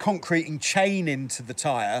concreting chain into the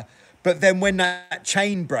tyre, but then when that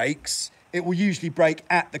chain breaks, it will usually break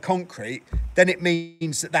at the concrete. Then it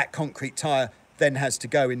means that concrete tyre then has to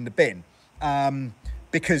go in the bin.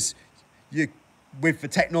 Because with the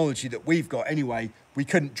technology that we've got anyway, we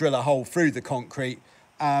couldn't drill a hole through the concrete.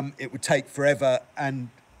 It would take forever and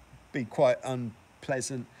be quite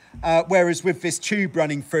unpleasant. Whereas with this tube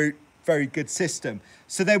running through, very good system.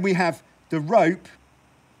 So then we have the rope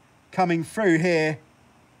coming through here.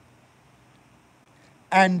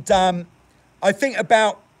 And I think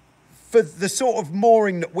for the sort of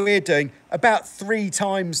mooring that we're doing, about 3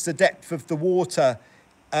 times the depth of the water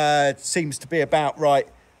seems to be about right.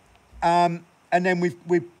 And then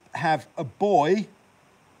we have a buoy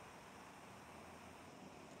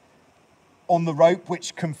on the rope,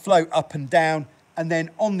 which can float up and down. And then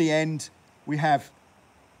on the end, we have,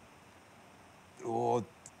 the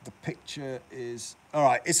picture is, all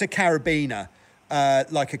right, it's a carabiner,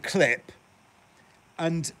 like a clip.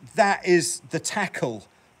 And that is the tackle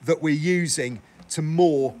that we're using to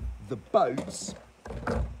moor the boats.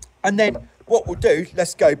 And then what we'll do,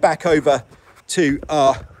 let's go back over to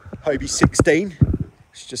our Hobie 16,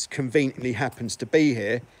 which just conveniently happens to be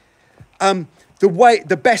here.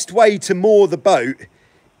 The best way to moor the boat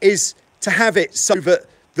is to have it so that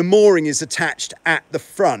the mooring is attached at the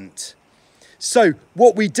front. So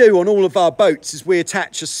what we do on all of our boats is we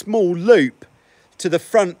attach a small loop to the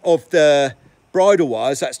front of the bridle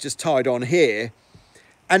wires. That's just tied on here.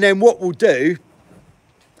 And then what we'll do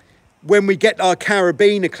when we get our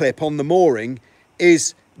carabiner clip on the mooring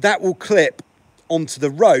is that will clip onto the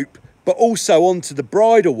rope, but also onto the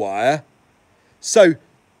bridle wire. So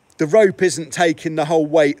the rope isn't taking the whole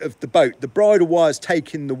weight of the boat. The bridle wire's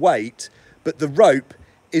taking the weight, but the rope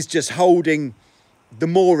is just holding the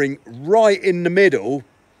mooring right in the middle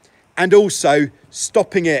and also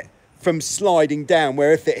stopping it from sliding down,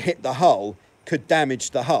 where if it hit the hull, could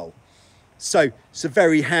damage the hull. So it's a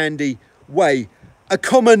very handy way. A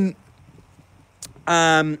common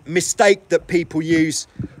mistake that people use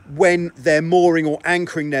when they're mooring or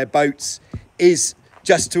anchoring their boats is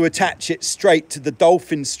just to attach it straight to the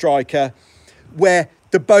dolphin striker, where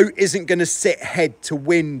the boat isn't going to sit head to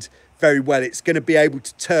wind very well. It's going to be able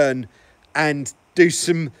to turn and do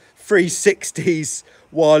some 360s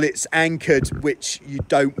while it's anchored, which you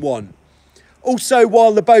don't want. Also,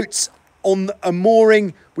 while the boat's on a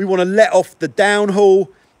mooring, we want to let off the downhaul,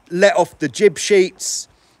 let off the jib sheets,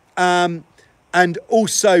 and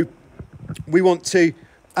also we want to,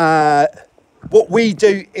 what we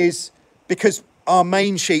do is, because our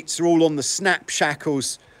main sheets are all on the snap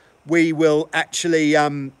shackles, we will actually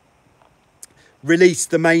release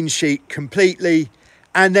the main sheet completely,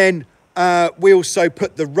 and then we also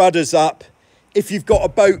put the rudders up. If you've got a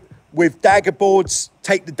boat with daggerboards,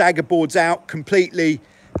 take the daggerboards out completely,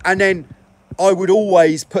 and then I would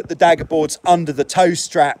always put the daggerboards under the tow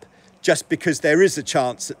strap, just because there is a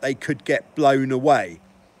chance that they could get blown away.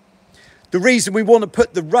 The reason we want to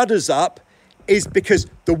put the rudders up is because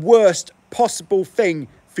the worst possible thing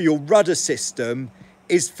for your rudder system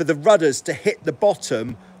is for the rudders to hit the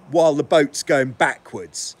bottom while the boat's going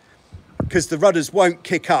backwards, because the rudders won't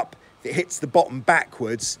kick up if it hits the bottom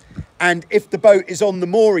backwards. And if the boat is on the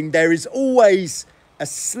mooring, there is always a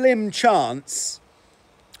slim chance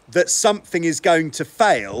that something is going to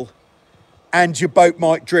fail and your boat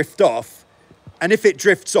might drift off. And if it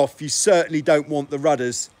drifts off, you certainly don't want the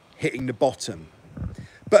rudders hitting the bottom.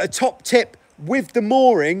 But a top tip with the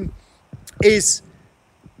mooring is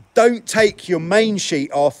don't take your main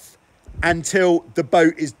sheet off until the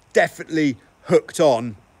boat is definitely hooked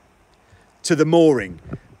on to the mooring.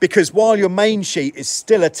 Because while your main sheet is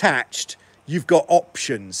still attached, you've got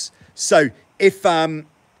options. So if,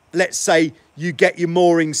 let's say you get your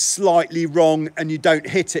mooring slightly wrong and you don't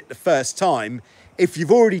hit it the first time, if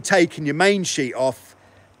you've already taken your main sheet off,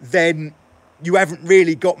 then you haven't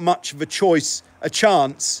really got much of a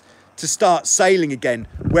chance to start sailing again.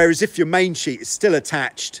 Whereas if your main sheet is still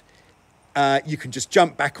attached, you can just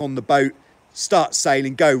jump back on the boat, start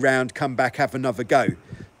sailing, go round, come back, have another go.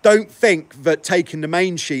 Don't think that taking the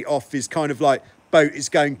main sheet off is kind of like boat is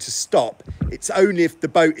going to stop. It's only if the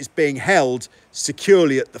boat is being held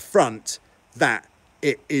securely at the front that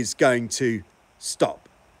it is going to stop.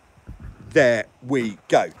 There we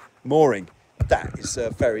go. Mooring. That is a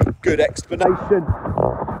very good explanation.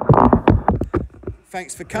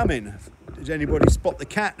 Thanks for coming. Did anybody spot the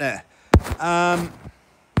cat there?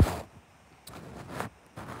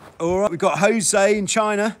 All right, we've got Jose in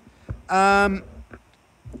China.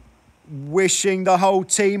 Wishing the whole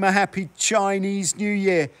team a happy Chinese New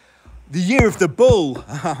Year. The year of the bull.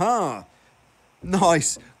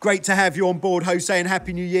 Nice. Great to have you on board, Jose, and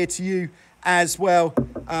happy New Year to you as well.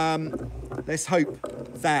 Let's hope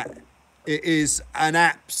that it is an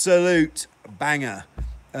absolute banger.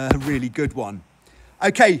 A really good one.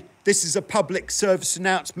 Okay, this is a public service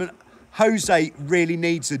announcement. Jose really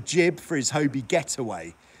needs a jib for his Hobie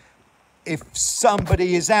getaway. If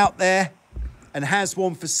somebody is out there and has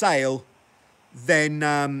one for sale, then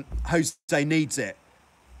Jose needs it.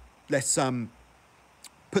 Let's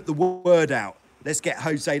put the word out. let's get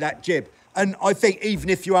Jose that jib. And I think even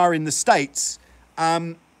if you are in the States,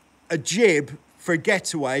 a jib for a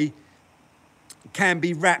getaway can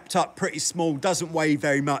be wrapped up pretty small, doesn't weigh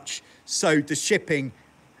very much. So the shipping,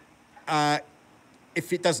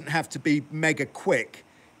 if it doesn't have to be mega quick,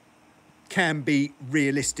 can be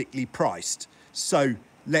realistically priced. So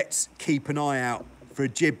let's keep an eye out for a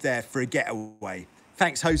jib there for a getaway.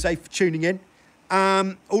 Thanks, Jose, for tuning in.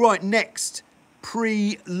 All right, next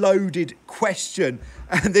pre-loaded question.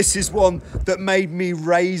 And this is one that made me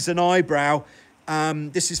raise an eyebrow.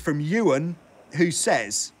 This is from Ewan, who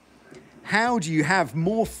says, how do you have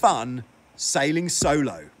more fun sailing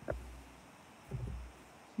solo?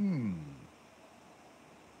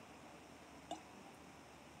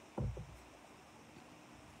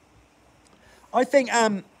 I think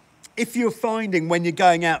if you're finding when you're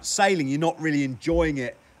going out sailing, you're not really enjoying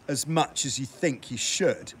it as much as you think you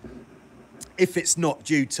should, if it's not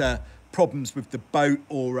due to problems with the boat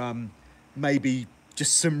or maybe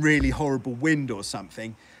just some really horrible wind or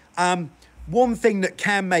something, one thing that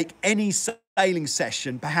can make any sailing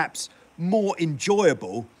session perhaps more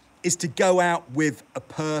enjoyable is to go out with a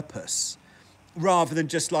purpose, rather than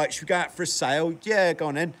just like, should we go out for a sail? Yeah, go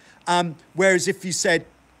on then. Whereas if you said,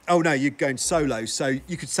 oh no, you're going solo, so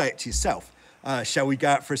you could say it to yourself. Shall we go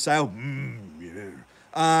out for a sail? Yeah.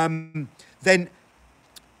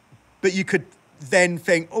 But you could then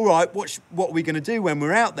think, all right, what are we going to do when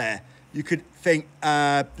we're out there? You could think,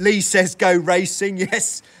 Lee says go racing.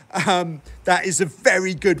 Yes, that is a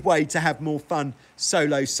very good way to have more fun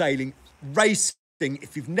solo sailing. Racing,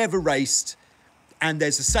 if you've never raced and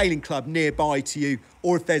there's a sailing club nearby to you,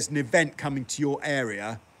 or if there's an event coming to your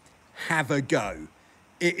area, have a go.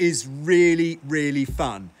 It is really, really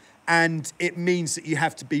fun. And it means that you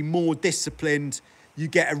have to be more disciplined. You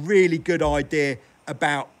get a really good idea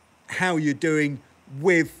about how you're doing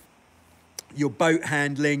with your boat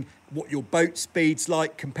handling, what your boat speed's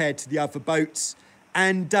like compared to the other boats.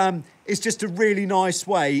 And it's just a really nice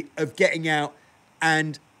way of getting out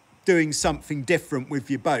and doing something different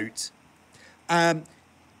with your boat. We're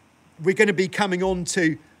going to be coming on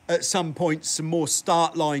to, at some point, some more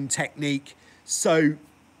start line technique. So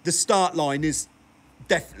the start line is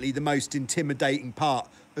definitely the most intimidating part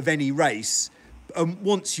of any race.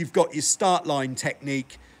 Once you've got your start line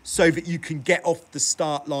technique so that you can get off the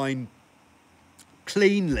start line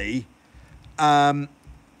cleanly and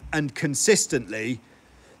consistently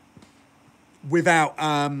without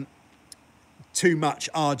too much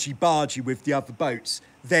argy-bargy with the other boats,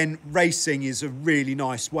 then racing is a really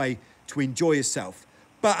nice way to enjoy yourself.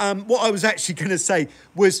 But what I was actually going to say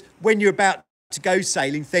was, when you're about to go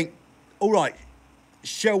sailing, think, all right,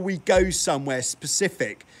 shall we go somewhere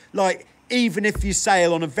specific? Like, even if you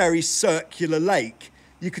sail on a very circular lake,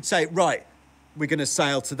 you could say, right, we're going to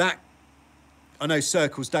sail to that. I know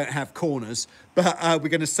circles don't have corners, but we're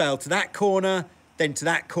going to sail to that corner, then to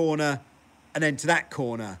that corner, and then to that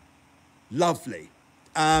corner. Lovely.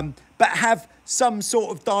 But have some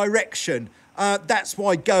sort of direction. That's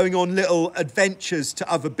why going on little adventures to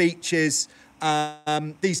other beaches,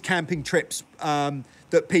 these camping trips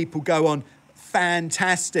that people go on,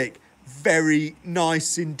 fantastic, very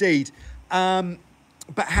nice indeed. But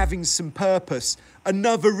having some purpose.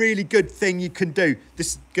 Another really good thing you can do,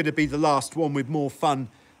 this is going to be the last one with more fun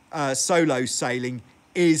solo sailing,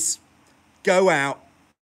 is go out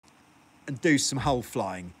and do some hull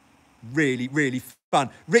flying. Really, really fun.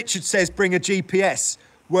 Richard says bring a GPS,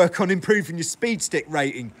 work on improving your speed stick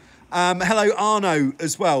rating. Hello, Arno,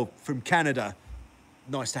 as well, from Canada.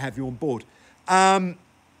 Nice to have you on board.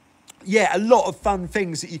 Yeah, a lot of fun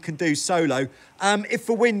things that you can do solo. If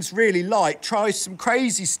the wind's really light, try some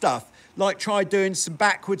crazy stuff. Like try doing some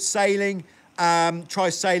backwards sailing. Try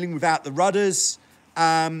sailing without the rudders.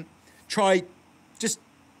 Try just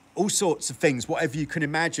all sorts of things, whatever you can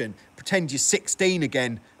imagine. Pretend you're 16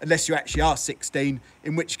 again, unless you actually are 16,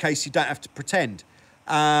 in which case you don't have to pretend.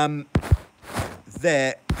 There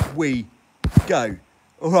we go.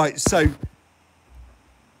 All right, so...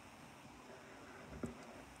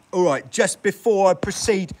 All right, just before I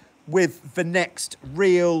proceed with the next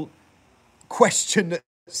real question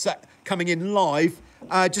that's coming in live,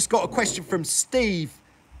 I just got a question from Steve,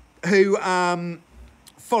 who,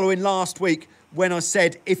 following last week when I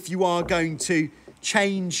said if you are going to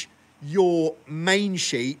change your main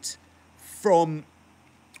sheet from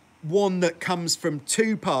one that comes from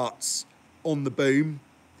 2 parts on the boom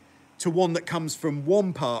to one that comes from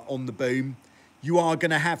 1 part on the boom, you are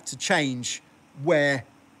going to have to change where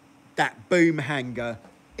that boom hanger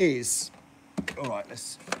is. All right,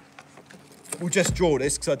 we'll just draw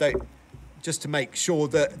this because just to make sure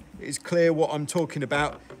that it's clear what I'm talking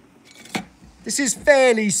about. This is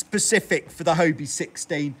fairly specific for the Hobie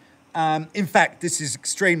 16. In fact, this is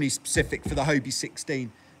extremely specific for the Hobie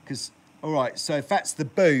 16 because, all right, so if that's the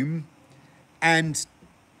boom and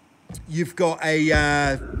you've got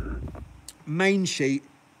a main sheet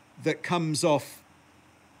that comes off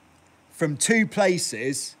from two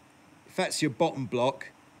places, if that's your bottom block,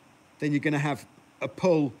 then you're going to have a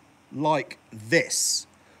pull like this,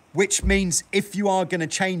 which means if you are going to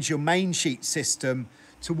change your main sheet system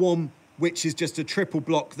to one which is just a triple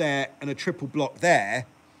block there and a triple block there,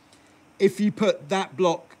 if you put that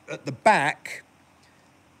block at the back,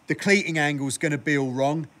 the cleating angle is going to be all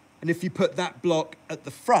wrong. And if you put that block at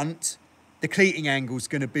the front, the cleating angle is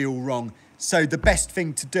going to be all wrong. So the best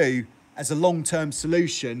thing to do as a long-term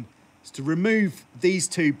solution is to remove these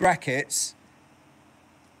two brackets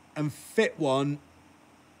and fit one.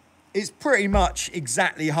 It's pretty much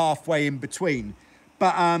exactly halfway in between.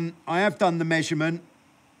 But I have done the measurement,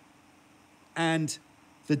 and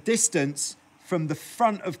the distance from the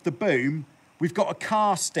front of the boom, we've got a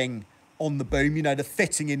casting on the boom, you know, the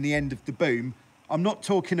fitting in the end of the boom. I'm not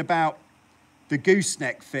talking about the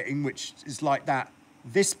gooseneck fitting, which is like that,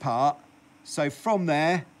 this part. So from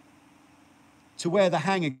there to where the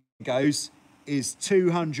hanger goes is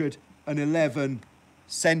 211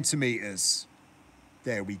 centimetres.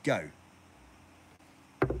 There we go.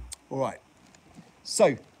 All right,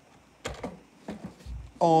 so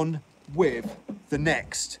on with the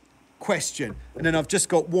next question. And then I've just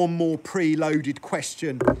got one more preloaded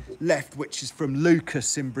question left, which is from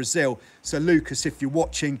Lucas in Brazil. So Lucas, if you're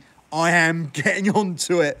watching, I am getting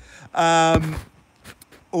onto it.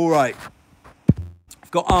 All right.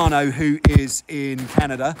 I've got Arno, who is in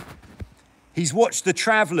Canada. He's watched the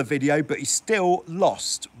Traveller video, but he's still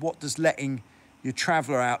lost. What does letting your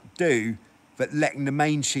Traveller out do that letting the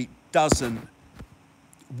main sheet doesn't?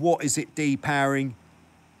 What is it depowering?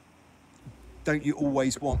 Don't you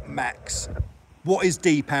always want max? What is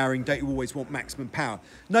depowering? Don't you always want maximum power?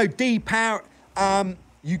 No, depower,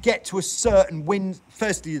 you get to a certain wind,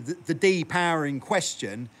 firstly, the depowering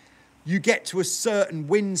question, you get to a certain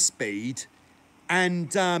wind speed,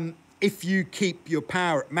 and if you keep your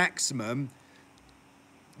power at maximum,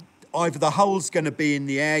 either the hull's going to be in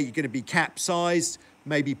the air, you're going to be capsized,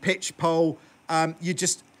 maybe pitchpole, you're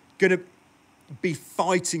just going to be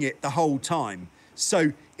fighting it the whole time.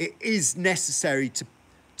 So it is necessary to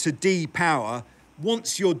depower.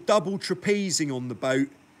 Once you're double trapezing on the boat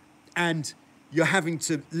and you're having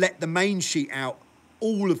to let the main sheet out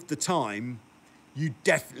all of the time, you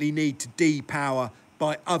definitely need to depower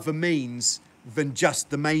by other means than just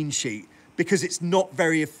the main sheet, because it's not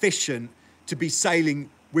very efficient to be sailing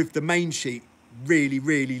with the main sheet really,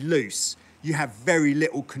 really loose. You have very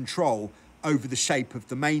little control over the shape of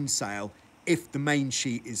the mainsail if the main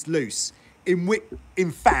sheet is loose.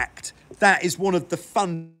 In fact, that is one of the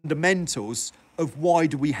fundamentals of why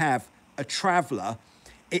do we have a Traveller.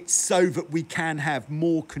 It's so that we can have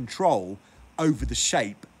more control over the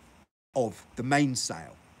shape of the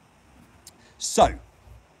mainsail. So,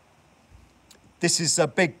 this is a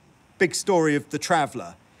big story of the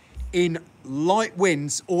Traveller. In light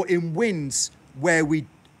winds or in winds where we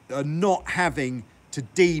are not having to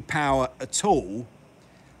depower at all,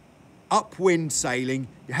 upwind sailing,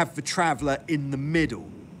 you have the Traveller in the middle.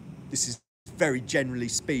 This is very generally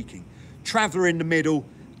speaking. Traveller in the middle,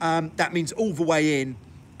 that means all the way in,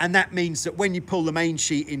 and that means that when you pull the main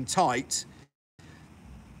sheet in tight,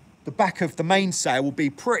 the back of the mainsail will be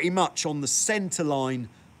pretty much on the centre line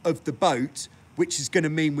of the boat, which is going to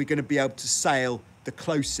mean we're going to be able to sail the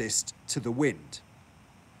closest to the wind.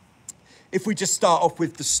 If we just start off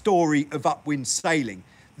with the story of upwind sailing,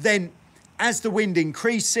 then as the wind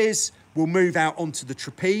increases, we'll move out onto the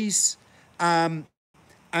trapeze and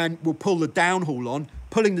we'll pull the downhaul on.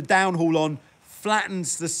 Pulling the downhaul on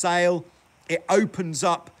flattens the sail. It opens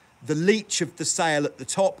up the leach of the sail at the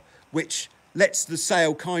top, which lets the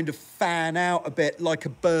sail kind of fan out a bit like a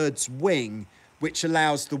bird's wing, which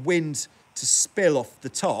allows the wind to spill off the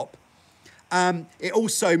top. It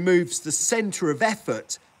also moves the centre of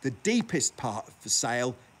effort, the deepest part of the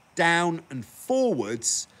sail, down and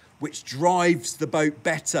forwards, which drives the boat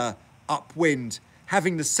better upwind.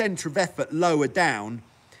 Having the centre of effort lower down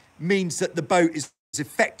means that the boat is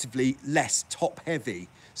effectively less top heavy,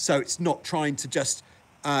 so it's not trying to just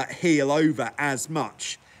heel over as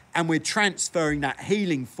much. And we're transferring that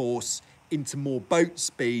heeling force into more boat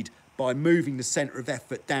speed by moving the centre of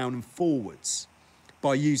effort down and forwards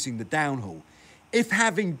by using the downhaul. If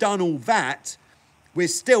having done all that, we're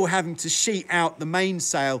still having to sheet out the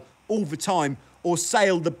mainsail all the time or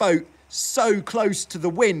sail the boat so close to the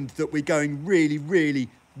wind that we're going really, really,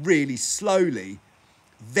 really slowly,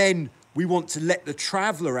 then we want to let the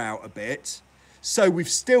traveller out a bit. So we've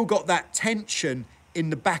still got that tension in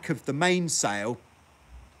the back of the mainsail,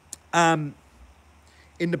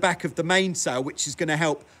 which is going to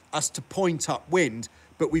help us to point upwind,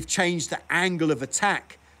 but we've changed the angle of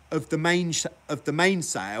attack of the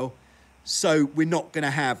mainsail, so we're not going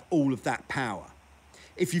to have all of that power.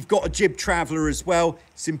 If you've got a jib traveller as well,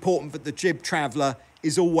 it's important that the jib traveller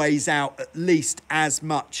is always out at least as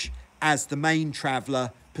much as the main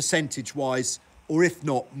traveller, percentage-wise, or if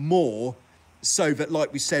not more, so that,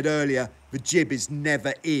 like we said earlier, the jib is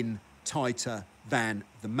never in tighter than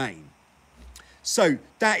the main. So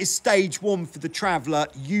that is stage one for the traveller,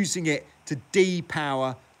 using it to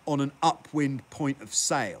depower on an upwind point of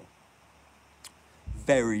sail.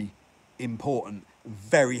 Very important,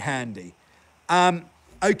 very handy.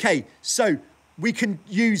 Okay, so we can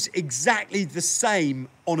use exactly the same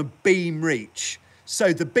on a beam reach.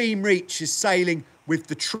 So the beam reach is sailing with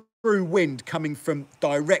the true wind coming from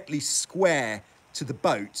directly square to the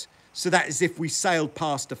boat. So that is if we sailed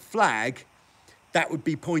past a flag, that would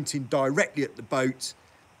be pointing directly at the boat.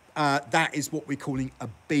 That is what we're calling a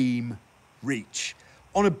beam reach.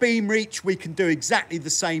 On a beam reach, we can do exactly the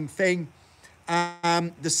same thing,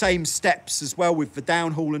 the same steps as well with the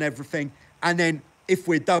downhaul and everything. And then if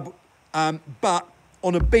we're double, but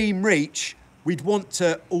on a beam reach, we'd want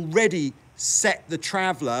to already set the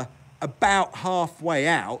traveller about halfway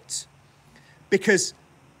out, because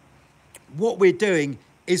what we're doing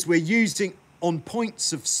is we're using, on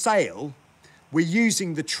points of sail, we're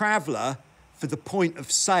using the traveller for the point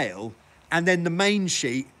of sail, and then the main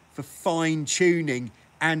sheet for fine tuning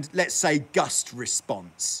and, let's say, gust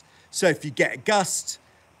response. So if you get a gust,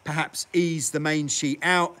 perhaps ease the main sheet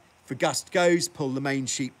out. If a gust goes, pull the main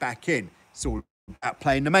sheet back in. It's all about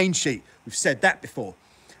playing the main sheet. We've said that before.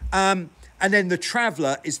 And then the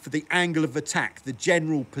traveller is for the angle of attack, the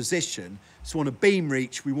general position. So on a beam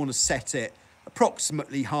reach, we want to set it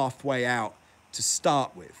approximately halfway out to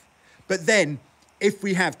start with. But then if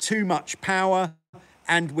we have too much power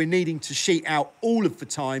and we're needing to sheet out all of the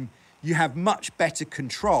time, you have much better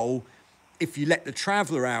control if you let the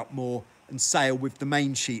traveller out more and sail with the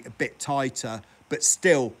main sheet a bit tighter, but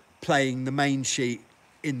still playing the main sheet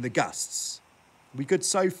in the gusts. We good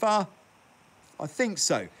so far? I think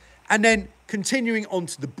so. And then continuing on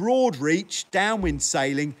to the broad reach, downwind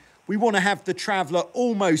sailing, we want to have the traveller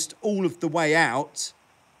almost all of the way out.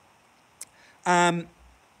 And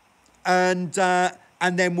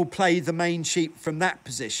then we'll play the main sheet from that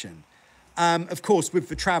position. Of course, with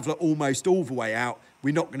the traveller almost all the way out,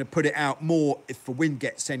 we're not going to put it out more if the wind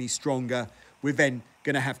gets any stronger. We're then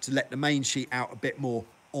going to have to let the main sheet out a bit more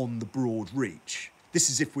on the broad reach. This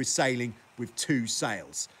is if we're sailing with two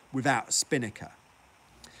sails without a spinnaker.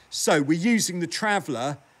 So we're using the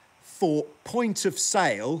traveller for point of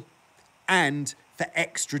sail and for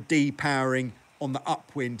extra depowering on the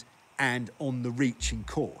upwind and on the reaching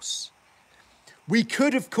course. We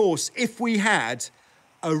could, of course, if we had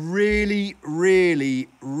a really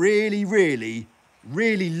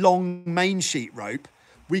long main sheet rope,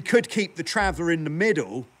 we could keep the traveller in the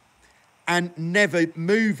middle and never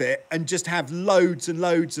move it and just have loads and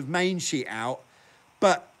loads of main sheet out.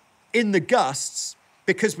 But in the gusts,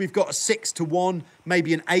 because we've got a 6-to-1,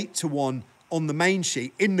 maybe an 8-to-1 on the main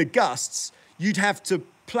sheet, in the gusts, you'd have to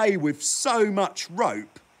play with so much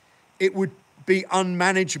rope, it would be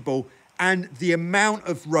unmanageable. And the amount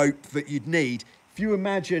of rope that you'd need, if you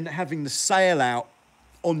imagine having the sail out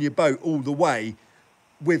on your boat all the way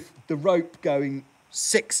with the rope going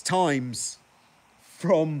 6 times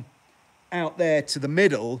from out there to the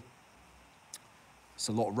middle, it's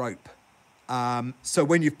a lot of rope. So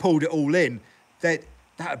when you've pulled it all in, that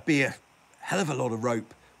would be a hell of a lot of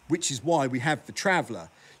rope, which is why we have the traveller.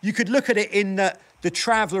 You could look at it in that the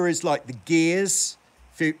traveller is like the gears.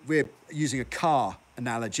 If we're using a car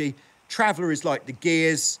analogy, traveller is like the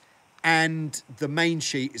gears and the main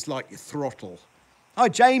sheet is like your throttle. Hi,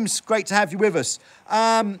 James. Great to have you with us.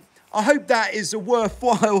 I hope that is a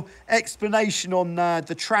worthwhile explanation on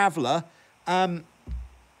the traveller. I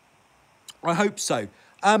hope so.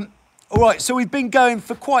 All right, so we've been going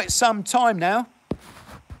for quite some time now.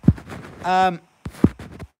 I'll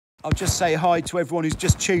just say hi to everyone who's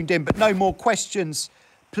just tuned in, but no more questions,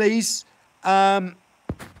 please. So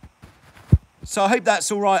I hope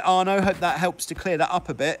that's all right, Arno. Hope that helps to clear that up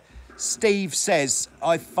a bit. Steve says,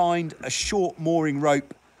 I find a short mooring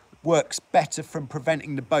rope works better from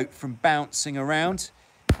preventing the boat from bouncing around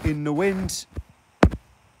in the wind.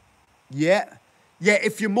 Yeah,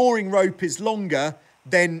 if your mooring rope is longer,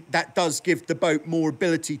 then that does give the boat more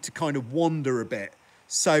ability to kind of wander a bit.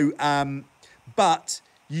 So, but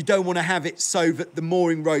you don't want to have it so that the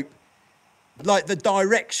mooring rope like the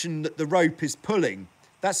direction that the rope is pulling.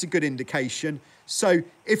 That's a good indication. So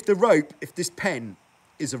if the rope, if this pen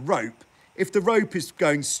is a rope, if the rope is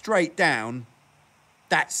going straight down,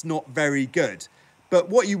 that's not very good. But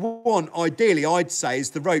what you want, ideally, I'd say,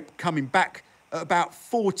 is the rope coming back at about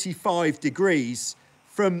 45 degrees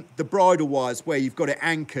from the bridle wires where you've got it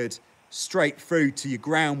anchored straight through to your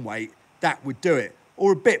ground weight. That would do it.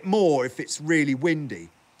 Or a bit more if it's really windy.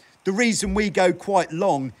 The reason we go quite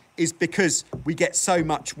long is because we get so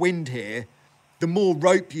much wind here. The more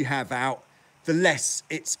rope you have out, the less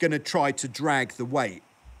it's going to try to drag the weight.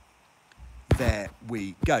 There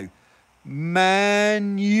we go.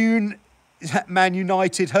 Man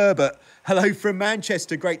United Herbert, hello from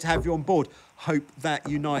Manchester. Great to have you on board. Hope that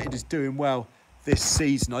United is doing well this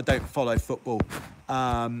season. I don't follow football,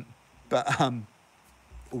 but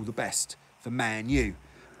all the best for Man U.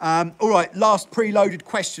 All right, last preloaded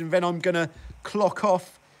question, then I'm going to clock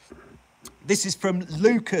off. This is from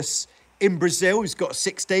Lucas in Brazil. He's got a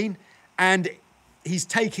 16, and he's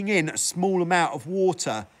taking in a small amount of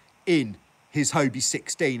water in his Hobie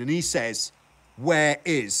 16, and he says, where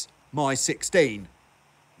is my 16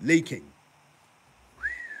 leaking?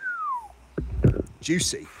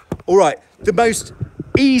 Juicy. All right, the most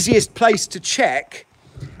easiest place to check,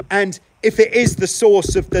 and if it is the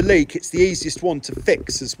source of the leak, it's the easiest one to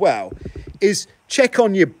fix as well, is check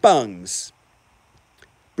on your bungs.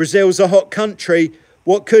 Brazil's a hot country.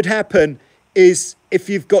 What could happen is if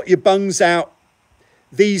you've got your bungs out,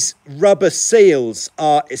 these rubber seals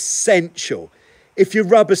are essential. If your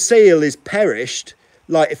rubber seal is perished,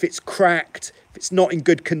 like if it's cracked, if it's not in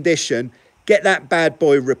good condition, get that bad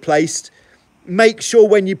boy replaced. Make sure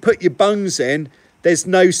when you put your bungs in, there's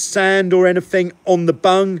no sand or anything on the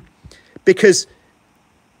bung, because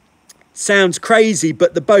sounds crazy,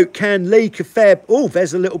 but the boat can leak a fair, oh,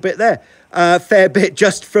 there's a little bit there, a fair bit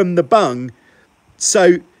just from the bung.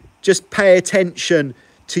 So just pay attention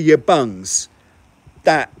to your bungs.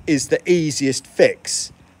 That is the easiest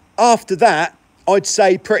fix. After that, I'd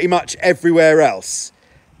say pretty much everywhere else.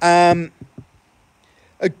 One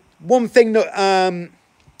thing that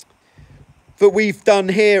that we've done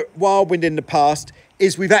here at Wildwind in the past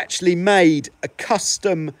is we've actually made a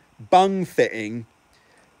custom bung fitting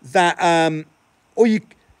that, or you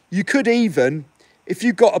could even, if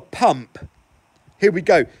you've got a pump, here we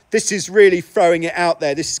go. This is really throwing it out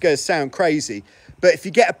there. This is going to sound crazy. But if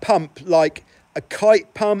you get a pump like a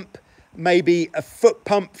kite pump, maybe a foot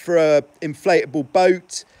pump for a inflatable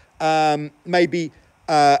boat, maybe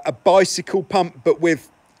a bicycle pump, but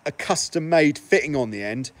with a custom-made fitting on the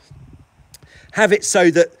end. Have it so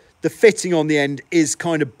that the fitting on the end is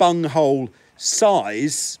kind of bunghole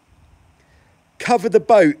size. Cover the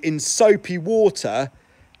boat in soapy water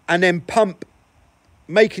and then pump,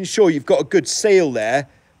 making sure you've got a good seal there.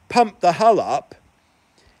 Pump the hull up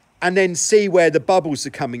and then see where the bubbles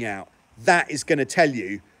are coming out. That is going to tell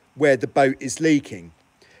you where the boat is leaking.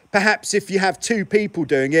 Perhaps if you have two people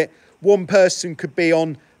doing it, one person could be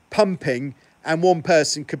on pumping and one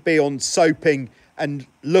person could be on soaping and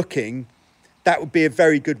looking. That would be a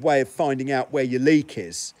very good way of finding out where your leak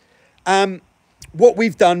is. What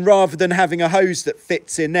we've done, rather than having a hose that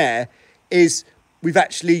fits in there, is we've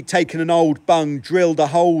actually taken an old bung, drilled a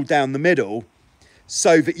hole down the middle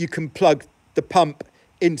so that you can plug the pump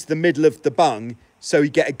into the middle of the bung so you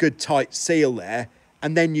get a good tight seal there,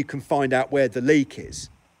 and then you can find out where the leak is.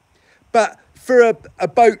 But for a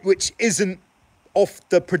boat which isn't off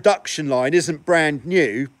the production line, isn't brand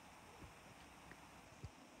new,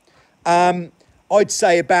 I'd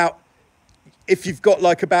say about, if you've got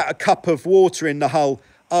like about a cup of water in the hull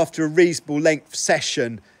after a reasonable length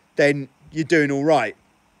session, then you're doing all right.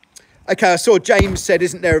 Okay, I saw James said,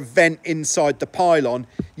 isn't there a vent inside the pylon?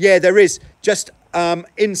 Yeah, there is. Just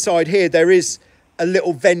inside here, there is a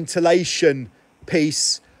little ventilation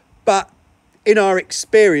piece, but in our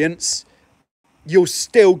experience, you'll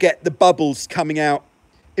still get the bubbles coming out.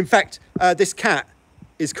 In fact, this cat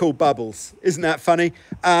is called Bubbles. Isn't that funny?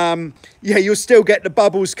 Yeah, you'll still get the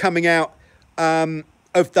bubbles coming out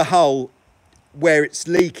of the hull where it's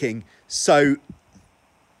leaking, so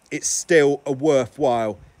it's still a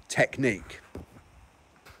worthwhile technique.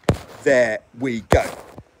 There we go.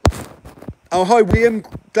 Oh, hi, William.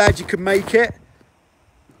 Glad you could make it.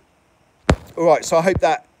 All right, so I hope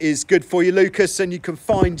that is good for you, Lucas, and you can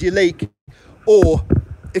find your leak. Or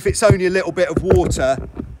if it's only a little bit of water,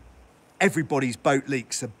 everybody's boat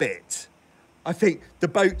leaks a bit. I think the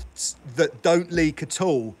boats that don't leak at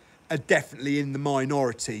all are definitely in the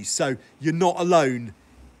minority. So you're not alone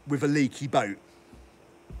with a leaky boat.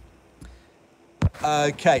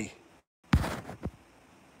 Okay.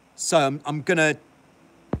 So I'm going to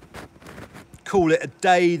call it a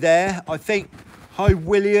day there, I think. Hi,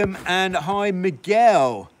 William, and hi,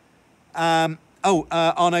 Miguel.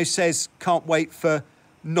 Arno says, can't wait for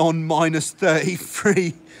non-minus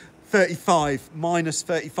 33, 35, minus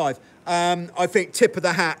 35. I think tip of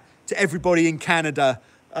the hat to everybody in Canada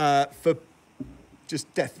for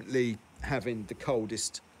just definitely having the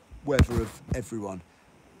coldest weather of everyone.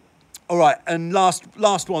 All right, and last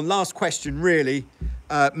question, really.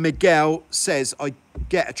 Miguel says, I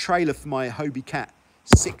get a trailer for my Hobie Cat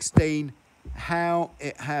 16. How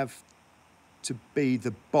it have to be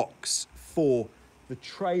the box for the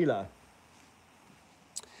trailer?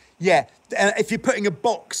 Yeah, if you're putting a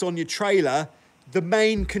box on your trailer, the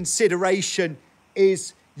main consideration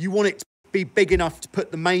is you want it to be big enough to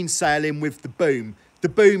put the mainsail in with the boom. The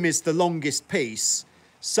boom is the longest piece.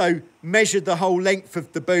 So measure the whole length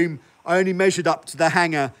of the boom. I only measured up to the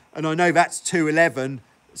hanger, and I know that's 211.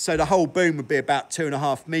 So the whole boom would be about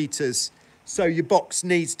 2.5 meters. So your box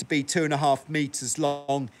needs to be 2.5 meters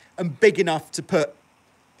long and big enough to put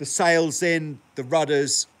the sails in, the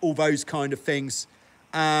rudders, all those kind of things.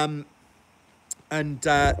 Then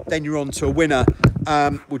you're on to a winner.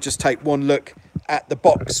 We'll just take one look at the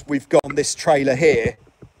box we've got on this trailer here.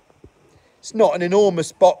 It's not an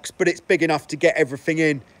enormous box, but it's big enough to get everything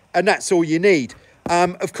in, and that's all you need.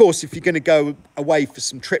 Of course, if you're going to go away for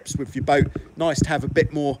some trips with your boat, nice to have a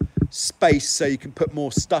bit more space so you can put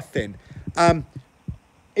more stuff in.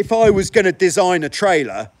 If I was going to design a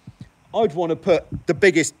trailer, I'd want to put the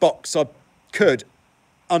biggest box I could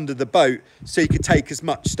under the boat so you could take as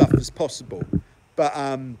much stuff as possible. But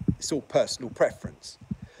it's all personal preference.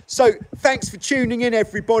 So thanks for tuning in,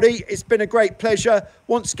 everybody. It's been a great pleasure.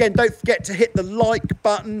 Once again, don't forget to hit the like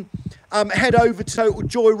button. Head over to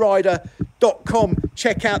totaljoyrider.com.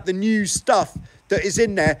 Check out the new stuff that is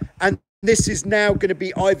in there. And this is now going to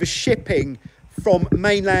be either shipping from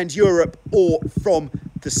mainland Europe or from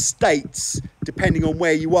the States, depending on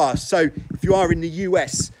where you are. So if you are in the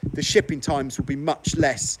US, the shipping times will be much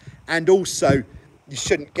less. And also, you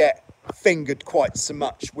shouldn't get fingered quite so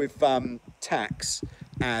much with tax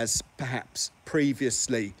as perhaps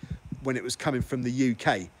previously when it was coming from the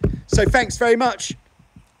UK. So thanks very much.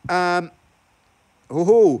 Might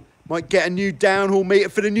get a new downhaul meter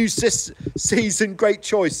for the new season. Great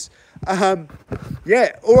choice.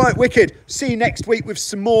 Yeah, all right, wicked. See you next week with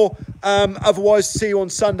some more. Otherwise, see you on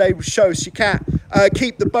Sunday with Show Us Your Cat.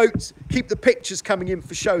 Keep the pictures coming in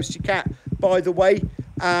for Show Us Your Cat, by the way.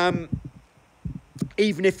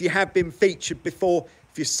 Even if you have been featured before,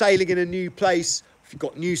 if you're sailing in a new place, if you've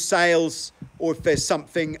got new sails, or if there's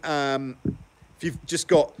something, if you've just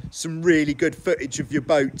got some really good footage of your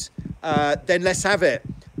boat, then let's have it.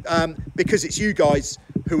 Because it's you guys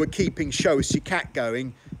who are keeping Show Us Your Cat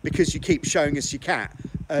going, because you keep showing us your cat,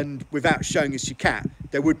 and without showing us your cat,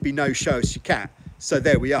 there would be no Show Us Your Cat. So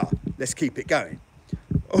there we are. Let's keep it going.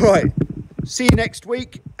 All right. See you next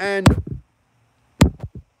week. And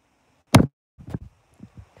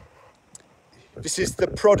this is the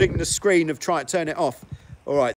prodding the screen of trying to turn it off. All right.